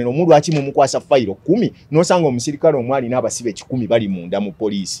state attorney omuntu aki mu mukwasa file 10 n'osanga omusirikale omwali n'abasibe 10 bali munda mu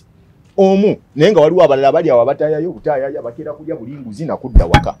police. Omu naye nga waliwo abalala bali awo abatayayo butayaya bakera kulya bulinguzi na kudda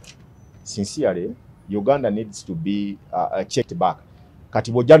waka. Sincerely, Uganda needs to be checked back.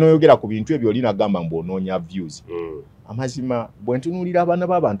 Kati bojja n'oyogera ku bintu ebyo olina gamba mbonoonya views. Amazima bwe ntunuulira abaana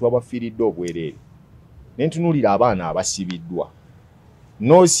b'abantu abafiiridde obwereere ne ntunuulira abaana abasibiddwa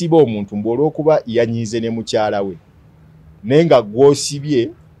n'osiba omuntu olw'okuba yanyiize ne mukyala we naye nga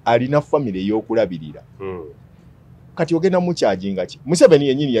gw'osibye alina famire ey'okulabirira. Kati ogenda mukyajinga ki? Museveni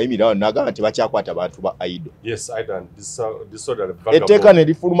yennyini yayimirirawo n'agamba nti bakyakwata bantu ba idol. Yes, I done disorder. Etteeka ne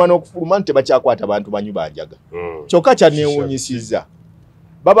lifuluma n'okufuluma nti tebakyakwata bantu banyu banjaga. Kyokka kyanneewuunyisizza.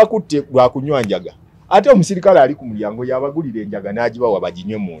 Babakutte lwa kunywa njaga. Ate omusirikale ali ku mulyango yabagulira enjaga n'agibawa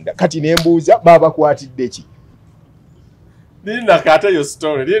baginywe munda. Kati ne mbuuza babakwatidde ki? Nina kata yo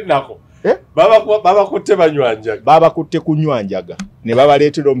story, ninako. Babakutte banywa njaga. Babakutte kunywa njaga. Ne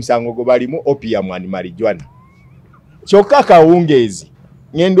babaleetera omusango gwe balimu opium and marijuana. Kyokka kawungeezi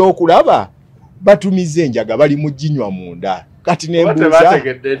ngenda okulaba batumize enjaga bali mu ginywa munda. Kati ne mbuuza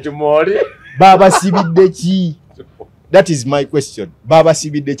bategedde nti mwoli babasibidde ki? That is my question.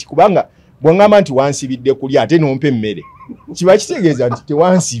 Babasibidde ki? Kubanga bwangamba nti wansibidde kulya ate nompe emmere. Kiba kitegeeza nti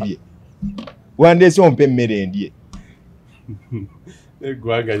tewansibye. Wandeese ompe emmere ndye.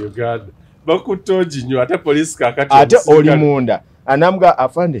 Eggwanga Uganda. Bakutte oginywa ate polisi kakati. Ate oli munda. Anamuga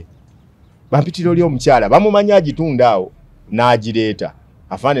afande. Bampitira oli omukyala. Bamumanya agitunda awo n'agireeta.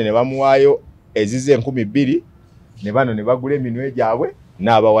 Afande ne bamuwaayo ezize 12,000 ne bano ne bagula eminwe gyabwe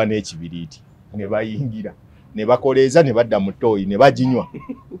n'abawa n'ekibiriiti. Ne bayingira. Ne bakoleeza ne badda mu ttooyi ne baginywa.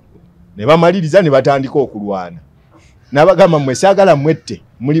 Ne bamaliriza ne batandika okulwana. N'abagamba mmwe saagala mwette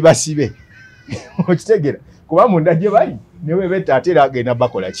muli basibe. Okitegera kuba munda gye bali newe betta ate era agenda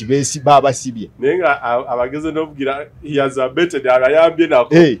bakola kibeesi babasibye. Naye nga abageze n'obugira yazabete abayambye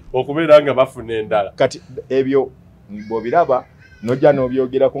nako okubeera nga bafuna endala. Kati ebyo bw'obiraba Noja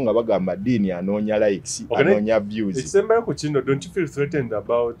n'obyogerako nga bagamba dini anoonya likes, anoonya views. Ekisembayo ku kino, don't you feel threatened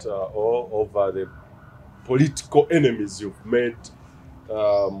about or over the political enemies you've made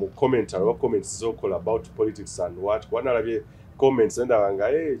mu commentary or comments zokola about politics and what? Wanalabye comments endabanga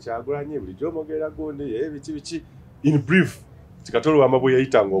Kyagulanyi bulijjo mogera gundi biki in brief Tikatolo amabo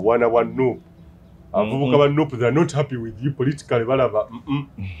yayitanga obwana bwa Nuupu. Avubuka ba Nuupu, they are not happy with you politically balaba.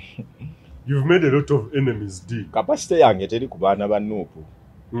 You've made a lot of enemies, D. Capacity yange teri ku baana ba Nuupu.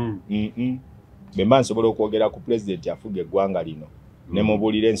 Bemba nsobola okwogera ku president afuga eggwanga lino. Ne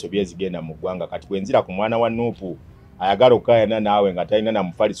mubulira ensobi ezigenda mu ggwanga kati bwenzira ku mwana wa Nuupu ayagala okayana naawe nga talina na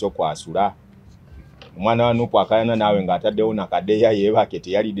mufaliso kwasula. Omwana wa Nuupu akayana naawe nga ataddewo na kadeya yeebake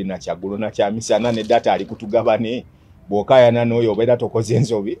teyalidde na kyaggulo na kyamisana ne data ali kutugabane. Bw'okayana n'oyo obeera tokoze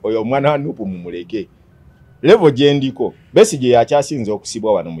ensobi oyo omwana wa Nuupu mumuleke. Level gye ndiko Besigye yakyasinze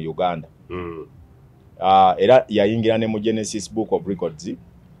okusibwa wano mu Uganda. Era yayingira ne mu Genesis Book of Records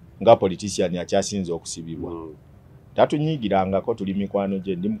nga politician yakyasinze okusibibwa. Tatunyigirangako tuli mikwano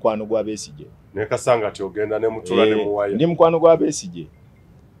gye, ndi mukwano gwa Besigye. Ne kasanga ti ogenda ne mutula ne muwaya. Ndi mukwano gwa Besigye.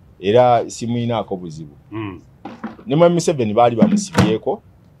 Era simuyinaako buzibu. Ne mu M7 baali bamusibyeko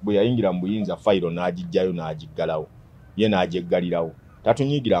bwe yayingira mu buyinza fayiro n'agijjayo n'agiggalawo. Ye n'agyeggalirawo.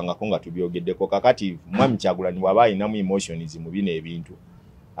 Tatunyigirangako nga tubyogeddeko kakati Mwami Kyagulanyi bw'aba ayinamu emotions mu bino ebintu.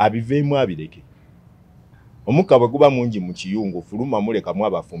 Abiveemu abireke. Omukka bwe guba mungi mu kiyungu fuluma mulekamu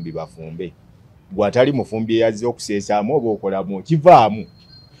abafumbi bafumbe. Gwatali mufumbi yazze okuseesaamu oba okolamu kivaamu.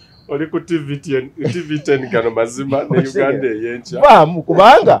 Oli ku TV10 Gano Mazima ne Uganda Eyenkya. Vaamu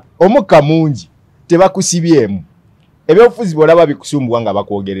kubanga omukka mungi tebakusibyemu. Ebyobufuzi bw'olaba bikusumbuwa nga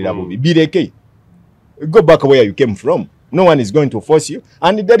bakwogerera bubi. Bireke. Go back where you came from. No one is going to force you.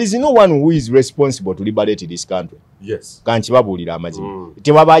 And there is no one who is responsible to liberate this country. Yes. Kankibabuulira amazima.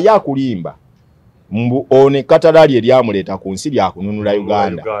 Tewabaye akulimba. Mbu one katalali eryamuleeta ku nsi lyakununula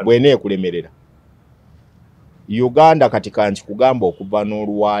Uganda. Bw'eneekulemerera. Uganda kati kankikugamba okuva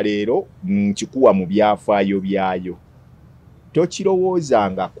n'olwaleero nkikuwa mu byafaayo byayo.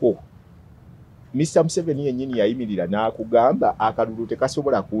 Tokirowoozangako. Mr. Museveni yennyini yayimirira n'akugamba akalulu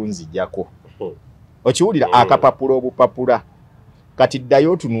tekasobola kunzijjako. Okiwulira akapapula obupapula. Kati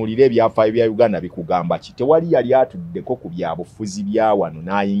ddayo otunuulira ebyafaayo bya Uganda bikugamba ki? Tewali yali atuddeko ku byabufuzi bya wano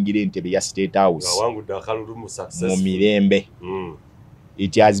n'ayingira entebe ya State House mu mirembe.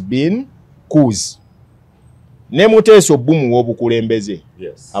 It has been coups. Ne Muteesa Obbumu w'obukulembeze.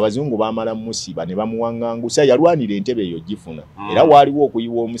 Abazungu baamala musiba ne bamuwaŋŋangusa yalwanira entebe eyo gifuna. Era waaliwo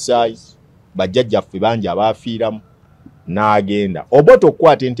okuyiwa omusaayi. Bajjajjaffe bangi abaafiiramu. N'agenda. Obote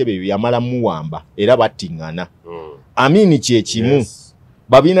okukwata entebe eyo yamala muwamba era battiŋŋana. Amini kyekimu.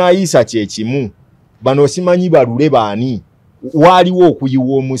 Babina Isa kyekimu. Bano simanyi balule baani. Waaliwo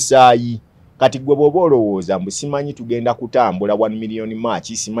okuyiwa omusaayi. Kati gwe bw'oba olowooza mbu simanyi tugenda kutambula 1 million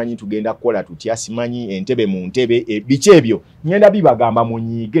march, simanyi tugenda kukola tutya, simanyi entebe mu ntebe, biki ebyo ngenda bibagamba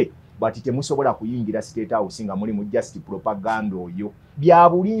munyiige bati temusobola kuyingira State House nga muli mu just propaganda oyo. Bya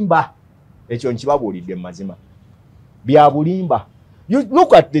bulimba. Ekyo nkibabuulidde mu mazima. Bya bulimba. You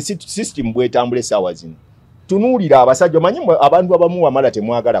look at the system bw'etambula essaawa zino. Tunuulira abasajja manyi abantu abamu wamala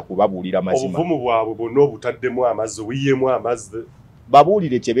temwagala kubabuulira mazima. Obuvumu bwabwe bonna obutaddemu amazzi, wiyemu amazzi.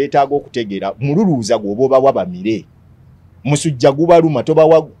 Babuulire kye beetaaga okutegeera mululuuza gwoba wabamire. Musujja gubaluma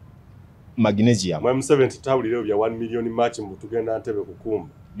tobawa magnesium. Mwami 70 tawulire bya 1 million march mu tugenda ntebe kukumba.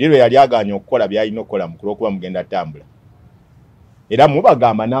 Diro yali aganya okukola byalina okukola mukulu okuba mugenda tambula. Era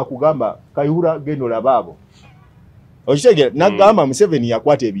mubagamba n'akugamba Kayihura gendo labaabo. Okitegeera nagamba Museveni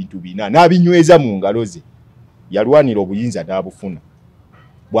yakwata ebintu bina n'abinyweza mu ngalo ze. Yalwanira obuyinza n'abufuna.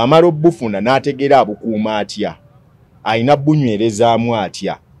 Bw'amala obufuna n'ategeera abukuuma atya. Aina bunywerezaamu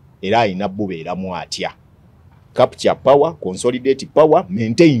atya era aina bubeeramu atya. Capture power, consolidate power,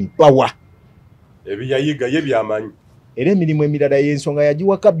 maintain power. Ebiyayiga ye byamanyi. Era emirimu emirala y'ensonga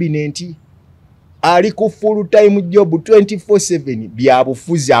yagiwa kabinenti. Ali ku full time job 24/7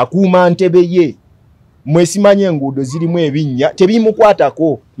 byabufuzi akuuma ntebe ye. Mwesimanye enguudo zirimu ebinnya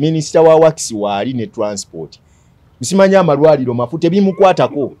tebimukwatako. Minisita wa Works waali ne transport. Msimanye amalwaliro mafuta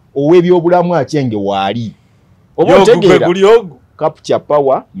tebimukwatako. Ow'ebyobulamu akyenge waali. Capture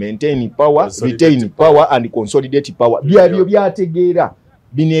power, maintain power, retain power and consolidate power. Byabyo byategeera.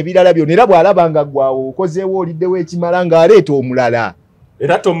 Bino ebirala byonna era bw'alabanga gwawo okozeewo oliddewo ekimala ng'aleeta omulala.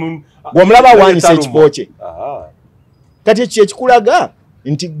 Era tomu gw'omulaba awaanyisa ekifo kye. Kati ekyo ekikulaga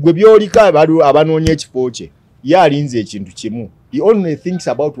nti gwe byolika abanoonya ekifo kye. Ye alinze ekintu kimu. He only thinks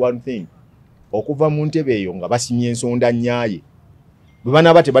about one thing. Okuva mu ntebe eyo nga basimye ensonda nnyaye. Bwe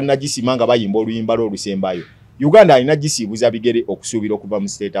banaaba tebannagisima nga bayimba oluyimba lw'olusembayo. Uganda alina gisiibuza bigere okusuubira okuva mu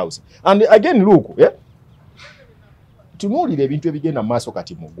State House. And again look, tunuulira ebintu ebigenda mu maaso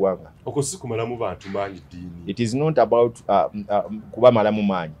kati mu ggwanga. Okusikumalamu bantu maanyi ddiini. It is not about kubamalamu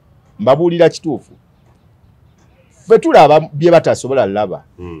maanyi. Mbabuulira kituufu. Ffe tulaba bye batasobola laba.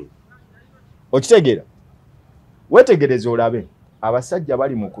 Okitegeera? Wetegereze olabe. Abasajja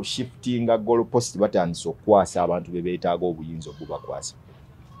bali mu kushiftinga goalpost batandise okukwasa abantu be beetaaga obuyinza obubakwasa.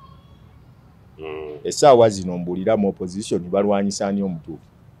 Essaawa zino mbuulira mu opposition balwanyisa ani omutuufu.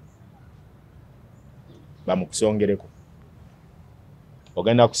 Bamukusongereko.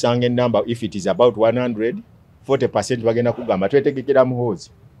 Ogenda kusanga enamba if it is about 100, 40% bagenda kugamba twetegekera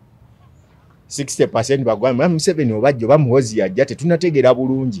muhoozi. 60% bagamba Museveni obajjo bamuhoozi yajja tetunategeera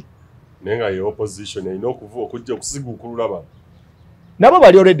bulungi. Nenga ye opposition erina okuva okujja okusiguukulula abantu. Nabo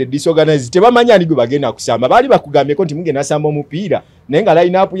bali already disorganized tebamanya ani gwe bagenda kusamba. Bali bakugambyeko nti mugenda samba omupiira naye nga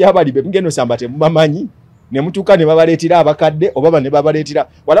line up y'abali be mugenda osamba temubamanyi. Ne mutuuka ne babaleetera abakadde oba ne babaleetera.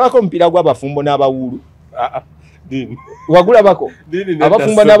 Walabako omupiira gw'abafumbo n'abawuulu. Wagulabako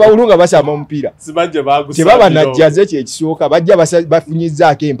abafumba n'abawuulu nga basamba omupiira. Tebaba najjaze kyekisooka bajja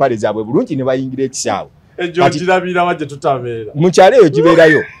bafunyizzaako empale zaabwe bulungi ne bayingira ekisaawe. Ejo kirabira wajja tutabeera. Mukyalo eyo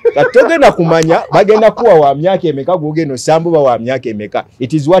gibeerayo. Kati togenda kumanya bagenda kuwa wa myaka emeka gwogenda osambu ba wa myaka emeka.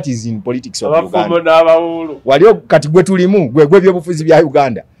 It is what is in politics of Uganda. Abafumbo n'abawuulu. Waliyo kati gwe tulimu gwe by'obufuzi bya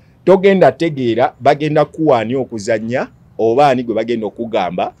Uganda. Togenda tegeera bagenda kuwaani okuzannya oba ani gwe bagenda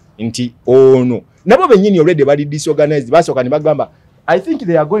okugamba nti ono. Nabo bennyini already bali disorganized basooka ne bagamba I think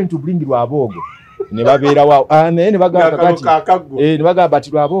they are going to bring Lwabogo. Ne babeera wao ne bagamba kati ne bagamba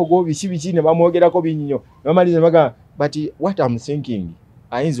bati Lwabogo biki ne bamwogerako binnyo. Bamaliza ne bagamba but what I'm thinking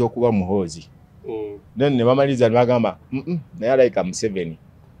ayinza okuba muhoozi. Then ne bamaliza ne bagamba naye alayika Museveni.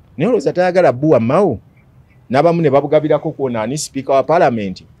 Naye olowooza tayagala bbuwa mawo. N'abamu ne babugabirako kuona ani speaker wa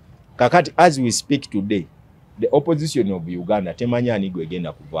parliament. Kakati as we speak today the opposition of Uganda temanya ani gwe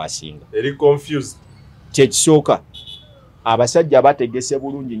genda kuvaasinga. Eri confused. Kyekisooka abasajja bategese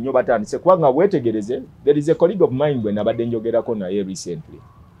bulungi nnyo batandise kubanga wetegereze there is a colleague of mine gwe nabadde njogerako naye recently.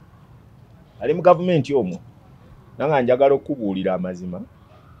 Ali mu government omwo nanga njagala okubuulira amazima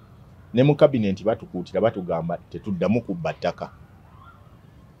ne mu cabinet batukuutira batugamba tetuddamu kubba ttaka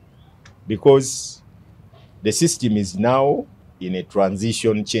because the system is now in a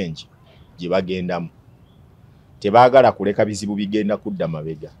transition change gye bagendamu. Tebaagala kuleka bizibu bigenda kudda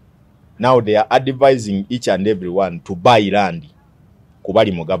mabega. Now they are advising each and everyone to buy land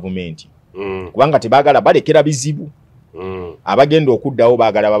kubali mu government. Kubanga tebaagala balekera bizibu. Abagenda okuddawo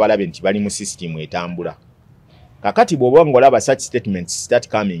baagala babalabe nti bali mu system etambula. Kakati bw'oba ng'olaba such statements start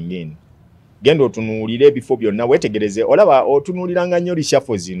coming in. Genda otunuulira ebifo byonna wetegereze olaba otunuuliranga nnyo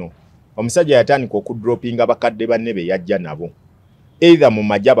lishafo zino. Omusajja yatandika okudropinga bakadde banne be yajja nabo. Either mu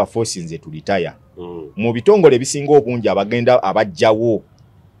majja abaforce nze tulitaya. Mu bitongole bisinga obungi abagenda abajjawo.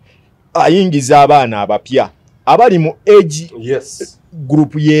 Ayingiza abaana abapya. Abali mu age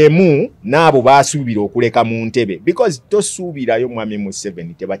group yemu n'abo baasuubira okuleka mu ntebe. Because tosuubirayo mwami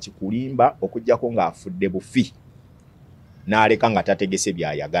Museveni tebakikulimba okujjako ng'afudde bufi. N'aleka nga tategese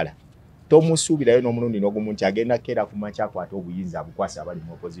byayagala. Tomusuubirayo n'omulundi n'ogumu nti agenda kera ku makya akwata obuyinza abukwasa abali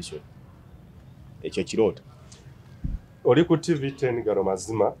mu opposition. Ekyo kirooto. Oli ku TV10 gano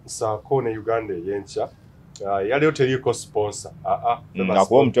mazima saako ne Uganda Eyenkya. Yaliyo teriiko sponsor.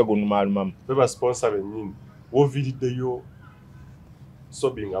 Ngakuba omutego numalumamu. Beba sponsor bennyini. Woviriddeyo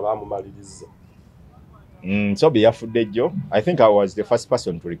Sobi nga baamumaliriza. Sobi yafudde jjo. I think I was the first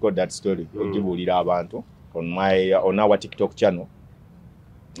person to record that story. Ogibuulira abantu on our TikTok channel.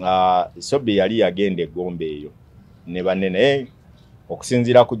 Sobi yali yagenda Gombe eyo. Ne banene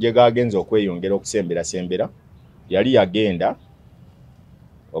okusinziira ku jega agenza okweyongera okusembera. Yali yagenda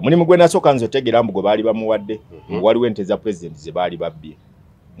omulimu gwe nasooka nze otegera mbu gwe baali bamuwadde waliwo ente za president ze baali babbye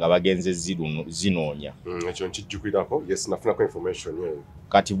nga bagenze zinoonya. Ekyo nkijjukirako yes nafunako information yeyo.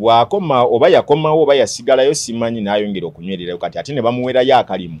 Kati bw'akoma oba yakomawo oba yasigalayo simanyi n'ayongera okunywererayo kati ate ne bamuwerayo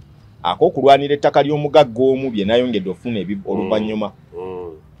akalimu ak'okulwanira ettaka ly'omugagga omu bye n'ayongedde ofuna oluvannyuma.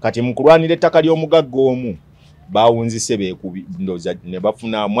 Kati mu kulwanira ettaka ly'omugagga omu baawunzise beekubi ndoza ne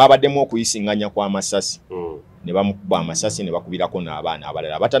bafuna mwabaddemu okuyisinganya kw'amasasi. Ne bamukuba amasasi ne bakubirako n'abaana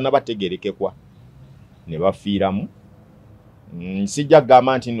abalala batannabategerekekwa ne bafiiramu. Sijja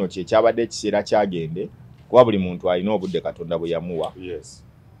kugamba nti nno kyekyabadde ekiseera kyagende kuba buli muntu alina obudde Katonda bwe yamuwa.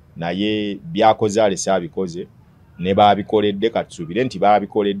 Naye byakoze alese abikoze ne baabikoledde katusuubire nti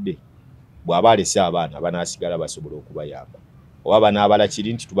baabikoledde bw'aba alese abaana banaasigala basobola okubayamba oba banaabala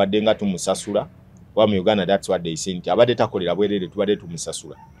kiri nti tubadde nga tumusasula oba mu Uganda that's what they say nti abadde takolera bwerere tubadde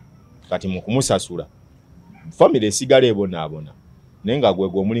tumusasula. Kati mu kumusasula family esigala ebonaabona naye nga gwe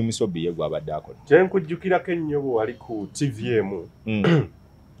omulimu Sobi ye gwabadde akola. Kyenkujjukirako ennyo bwe wali ku TV emu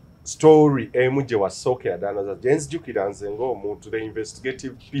story emu gye wasookera ddala za gye nzijukira nze ng'omuntu the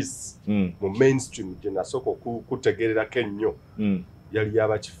investigative piece mu mainstream gye nasooka okutegererako ennyo yali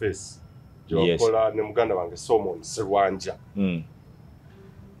yabakifeesi gye wakola ne muganda wange Solomon Serwanja.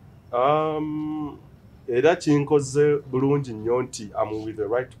 Era kinkoze bulungi nnyo nti I'm with the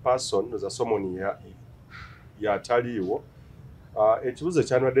right person za Solomon yataliiwo. Ekibuzo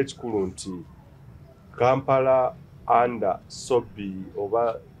kyanwadde kikulu nti Kampala under Sobi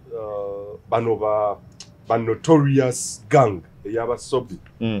oba bano ba notorious gang eyaba Sobi.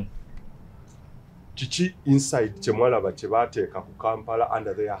 Kiki inside kyemwalaba kye baateeka ku Kampala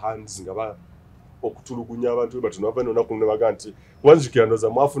under their hands nga okutulugunya abantu bati nava nona ku nebaga nti wanzikira ndoza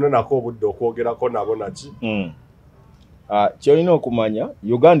mwafuna nako obudde okwogerako nabo naki. Kyolina okumanya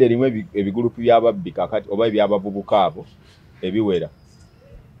Uganda erimu ebigulupu by'ababbi kakati oba ebyabavubuka abo ebiwera.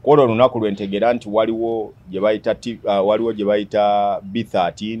 Kola olunaku lwentegera nti waliwo gye bayita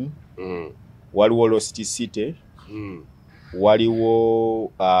B13, waliwo Lost City,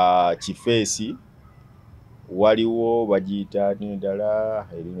 waliwo Kifeesi, waliwo bagiyita ddala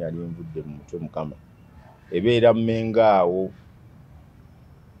erinnya ly'envudde mu mutwe mukama. Ebeera Mengaawo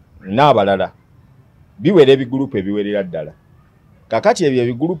n'abalala. Biwera ebigulupu ebiwerera ddala. Kakati ebyo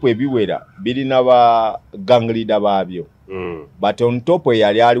ebigulupu ebiwera birina ba gang leader baabyo. But on top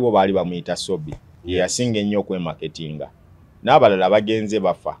yali aliwo baali bamuyita Sobi. Yasinga ennyo okwemarketinga. N'abalala bagenze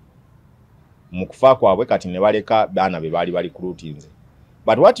bafa. Mu kufa kwabwe kati ne baleka baana be baali recruitinze.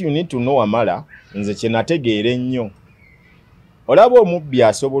 But what you need to know Amala, nze kye nategeera ennyo. Olaba omubbi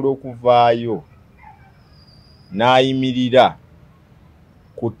asobola okuvaayo n'ayimirira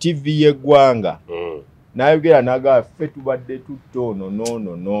ku TV y'eggwanga. N'ayogera n'agamba ffe tubadde tuttono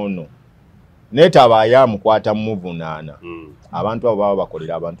no. Netaba Eyamukwata muvunaana. Abantu abo baba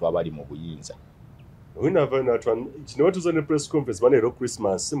bakolera abantu abali mu buyinza. Kino watuza ne press conference banero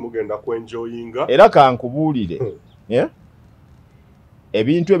Christmas mugenda kwenjoyinga. Era kankubuulire.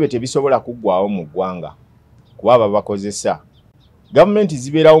 Ebintu ebyo tebisobola kuggwawo mu ggwanga kuba babakozesa. Gavumenti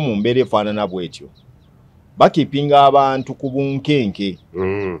zibeerawo mu mbeera efaanana bw'etyo. Bakipinga abantu ku bunkenke.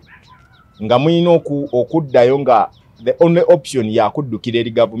 Nga mulina okuddayo nga the only option yakuddukira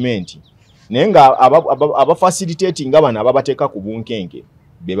eri gavumenti. Naye nga abafacilitating bano ababateeka ku bunkenke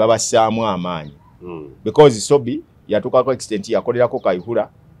be babassaamu amaanyi. Because Sobi yatukako extent yakolerako Kayihura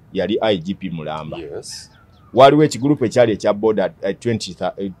yali IGP Mulamba. Waliwo ekigulupu ekyali ekya border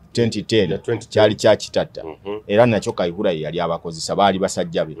 2010 kyali kya kitatta. Era nakyo Kayihura yali abakozesa baali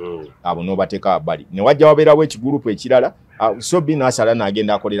basajja be. Abo n'obateeka bali. Ne wajja wabeerawo ekigulupu ekirala Sobi n'asala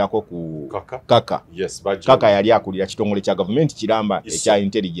n'agenda akolerako ku Kaka. Kaka yali akulira kitongole kya gavumenti kiramba ekya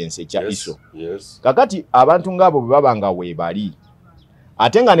intelligence ekya ISO. Kakati abantu ng'abo bwe baba nga weebali.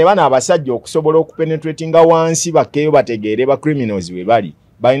 Ate nga ne bana abasajja okusobola okupenetratinga wansi bakkeeyo bategeere ba criminals we bali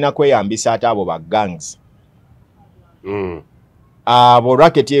balina kweyambisa ate abo ba gangs. Abo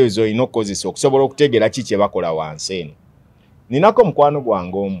racket eyo zolina okukozesa okusobola okutegeera ki kye bakola wansi eno. Ninako mukwano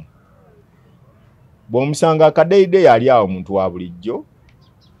gwange omu. Bw'omusanga akadeide yali awo omuntu wa bulijjo.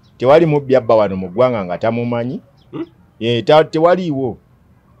 Tewali mubbi abba wano mu ggwanga nga tamumanyi. Tewaliiwo.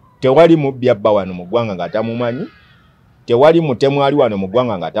 Tewali mubbi abba wano mu ggwanga nga tamumanyi. Tewali mutemu ali wano mu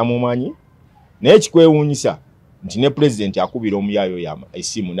ggwanga nga tamumanyi. Naye kikwewuunyisa nti ne president akubira omuyaayo yama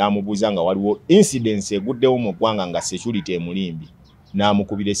esimu n'amubuuza nga waliwo incidents eguddewo mu ggwanga nga security emulimbi.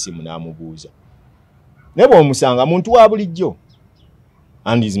 N'amukubira esimu n'amubuuza. Ne bw'omusanga muntu wa bulijjo.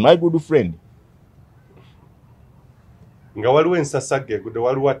 And is my good friend. Nga waliwo ensasage gudde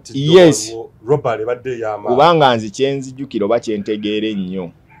waliwo ati robale badde yama. Kubanga nzi kyenzijjukira oba kyentegeera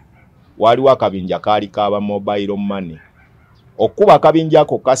ennyo. Waliwo akabinja kaali kaaba mobile money. Okuba akabinja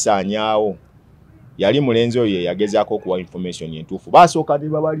ako kasaanyaawo. Yali mulenzi oyo yagezaako okuwa information entuufu. Basooka ne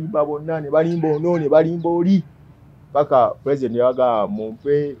babalimba bonna ne balimba ono ne balimba oli. Paka president yaga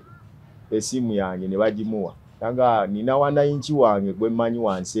mumpe esimu yange ne bagimuwa. Tanga nina wanayinchi wange gwe mmanyi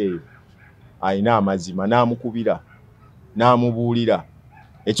wansi eyo. Ayina amazima n'amukubira. N'amubuulira.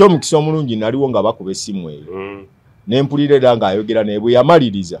 Ekyomukisa omulungi naliwo nga bakuba essimu eyo. N'empulira era ng'ayogera naye bwe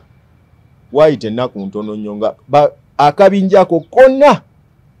yamaliriza. Waayita ennaku ntono nnyo nga akabinjako konna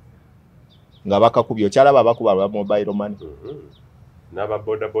nga bakakubye. Okyalaba bakuba ba mobile money. N'aba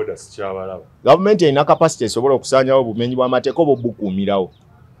boda sikyabalaba. Gavumenti erina capacity esobola okusaanyawo obumenyi bw'amateeka oba obukuumirawo.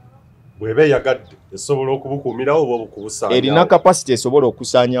 Bw'eba eyagadde esobola okubukuumirawo oba okubusaanyawo. Erina capacity esobola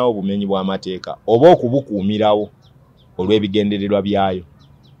okusaanyawo obumenyi bw'amateeka oba okubukuumirawo olw'ebigendererwa byayo.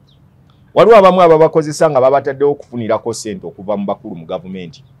 Waliwo abamu ababakozesa nga babataddewo okufunirako ssente okuva mu bakulu mu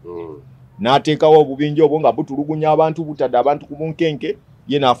gavumenti. N'ateekawo obubinja obwo nga butulugunya abantu butadde abantu ku bunkenke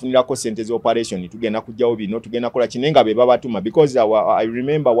ye nafunirako sente za operation tugenda kujjawo bino tugenda kola kinenga be babatuma because I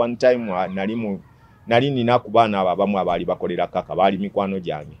remember one time nali nina ku baana abamu abali bakolera kaka bali mikwano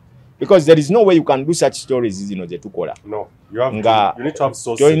gyange because there is no way you can do such stories zino ze tukola. No, you need to have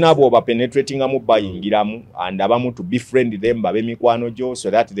sources. Toyina bo ba penetrating amu bayingiramu and abamu to befriend them babe mikwano jo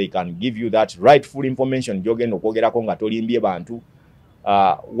so that they can give you that rightful information jogenda okwogerako nga tolimbye bantu.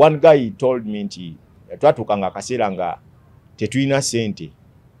 One guy told me nti twatukanga akaseera nga tetulina sente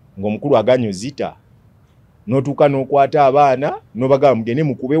ng'omukulu aganyo zita n'otuuka n'okwata abaana n'obagamba mugende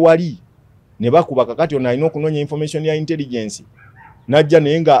mukube wali ne bakuba kakati ono alina okunoonya information ya intelligence najja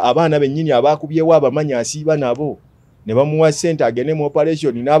naye nga abaana bennyini abaakubyewo abamanyi asiiba nabo ne bamuwa sente agende mu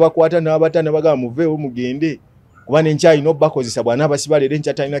operation n'abakwata n'abata ne bagamba muveewo mugende kuba n'enkyalina obbakozesa bw'anaabasiba leero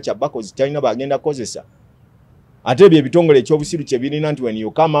enkya talina kyabbakozesa talina bagenda kukozesa. Ate bye bitongole ekyobusiru kye birina nti when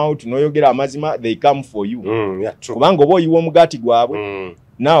you come out n'oyogera amazima they come for you. Kubanga oba oyiwa omugati gwabwe.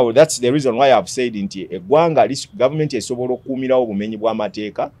 Now that's the reason why I've said nti eggwanga government esobola okukuumirawo obumenyi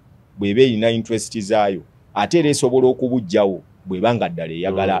bw'amateeka bw'eba erina interest zaayo ate era esobola okubujjawo bw'ebanga ddala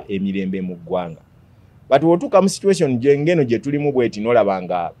eyagala emirembe mu ggwanga. But wotuuka mu situation ngeno gye tulimu bweti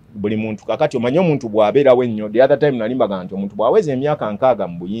n'olabanga buli muntu kakati omanye omuntu bw'abeerawo ennyo the other time nalimbaga nti omuntu bw'aweza emyaka 6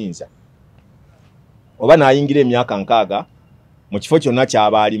 mu buyinza oba n'ayingira emyaka 6 mu kifo kyonna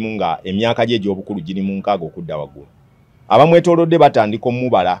ky'aba alimu nga emyaka gye egy'obukulu giri mu 6 okudda waggulu. Abamwetoolodde batandika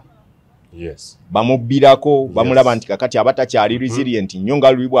omubala. Yes. Bamubbirako bamulaba nti kakati abatakyali resilient nnyo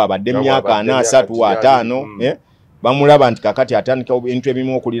nga luli bw'abadde emyaka 4 3 5 bamulaba nti kakati atandika ebintu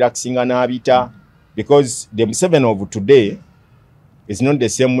ebimu okulirakisinga n'abita because the Museveni of today is not the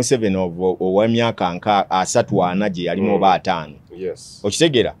same Museveni of ow'emyaka 3 4 gye yalimu oba 5. Yes.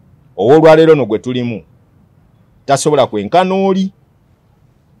 Okitegera olwaleero no gwe tulimu tasobola kwenkana oli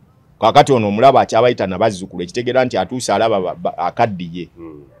kakati ono omulaba akyabayita nabazzukulu ekitegera nti atuusa alaba akaddiye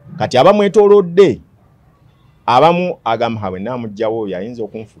kati abamwetoolodde abamu agamba hawe naamugjawo oyo ayinza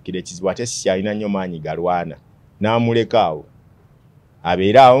okunfukira ekizibu ate sikyalina nnyo maanyi galwana n'amulekaawo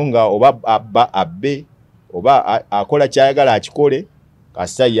abeeraawo nga oba abbe oba akola kyayagala akikole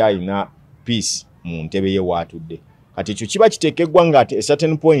kasita ye alina peace mu ntebe ye waatudde. Kati ekyo kiba kiteekeddwa nga a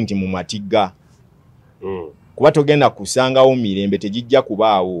certain point mu matigga kuba togenda kusangawo mirembe tegijja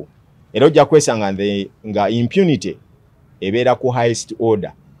kubaawo era ojja kwesanga nga impunity ebeera ku highest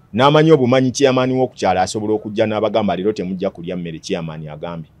order n'amanyi obumanyi chairman w'okukyala asobola okujja n'abagamba leero temujja kulya mmere chairman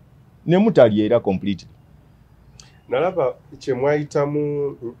agambye ne mutalya era completely. Nalaba kye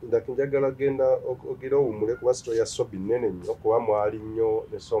mwayitamu njagala genda ogira owumule kuba story ya Sobi nnene nnyo kuba mwali nnyo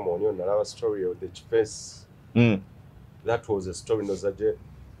ne Somonyo nalaba story of the Chiefs. That was a story nozaje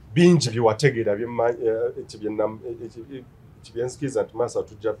bingi byewategeera kibyensikiza nti masa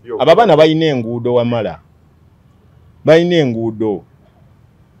tujja byo ababana balina enguudo wamala balina enguudo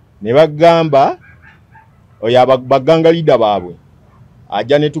ne bagamba oyo baganga leader baabwe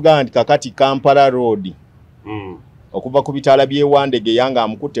ajja ne tugamba nti kakati Kampala Road okuva ku bitaala by'Ewandege yanga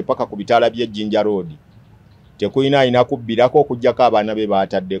amukutte paka ku bitaala by'Ejjinja Road tekuyina ayina kubbirako okujjako abaana be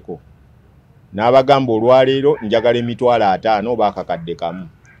baataddeko n'abagamba olwaleero njagala emitwalo 5 oba akakadde kamu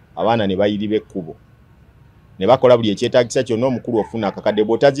abaana ne bayiriba ekkubo ne bakola buli ekyetaagisa kyonna omukulu ofuna akakadde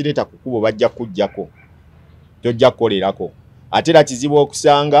bw'otazireeta ku kkubo bajja kujjako tojja kukolerako ate era kizibu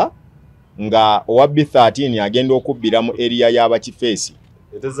okusanga nga owa B13 agenda okubbira mu area y'abakifeesi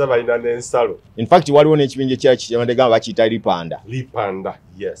eteza balina n'ensalo. In fact waliwo n'ekibinja ekirala ky'abadegamba bakiyita Lipanda.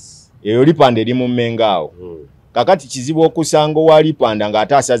 Yes. Eyo Lipanda eri mu Mmengo. Kakati kizibu okusanga owa Lipanda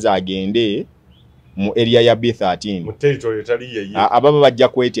ng'ate asaza agende mu area ya B13. Mu territory etali yeye. Ababa bajja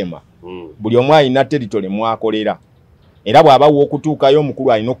kwetema. Buli omu alina territory mwakolera. Era bw'abawo okutuukayo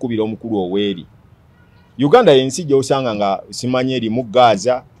omukulu alina okubira omukulu oweeri. Uganda yensi gy'osanga nga simanye eri mu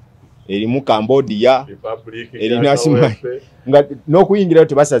Gaza, eri mu Cambodia, eri nasima nga n'okuyingira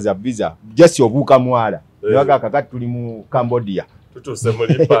tebasaza visa just obuuka mwala. Yaga kakati tuli mu Cambodia. Tutuse mu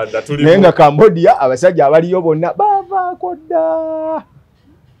Lipanda tuli. Nenga Cambodia abasajja abaliyo bonna bava kodda.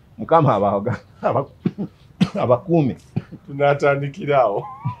 Mukama abahoga abakume tunatandikirawo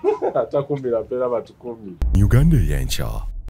atakumbira pera batukumi. UgandaEyenkya.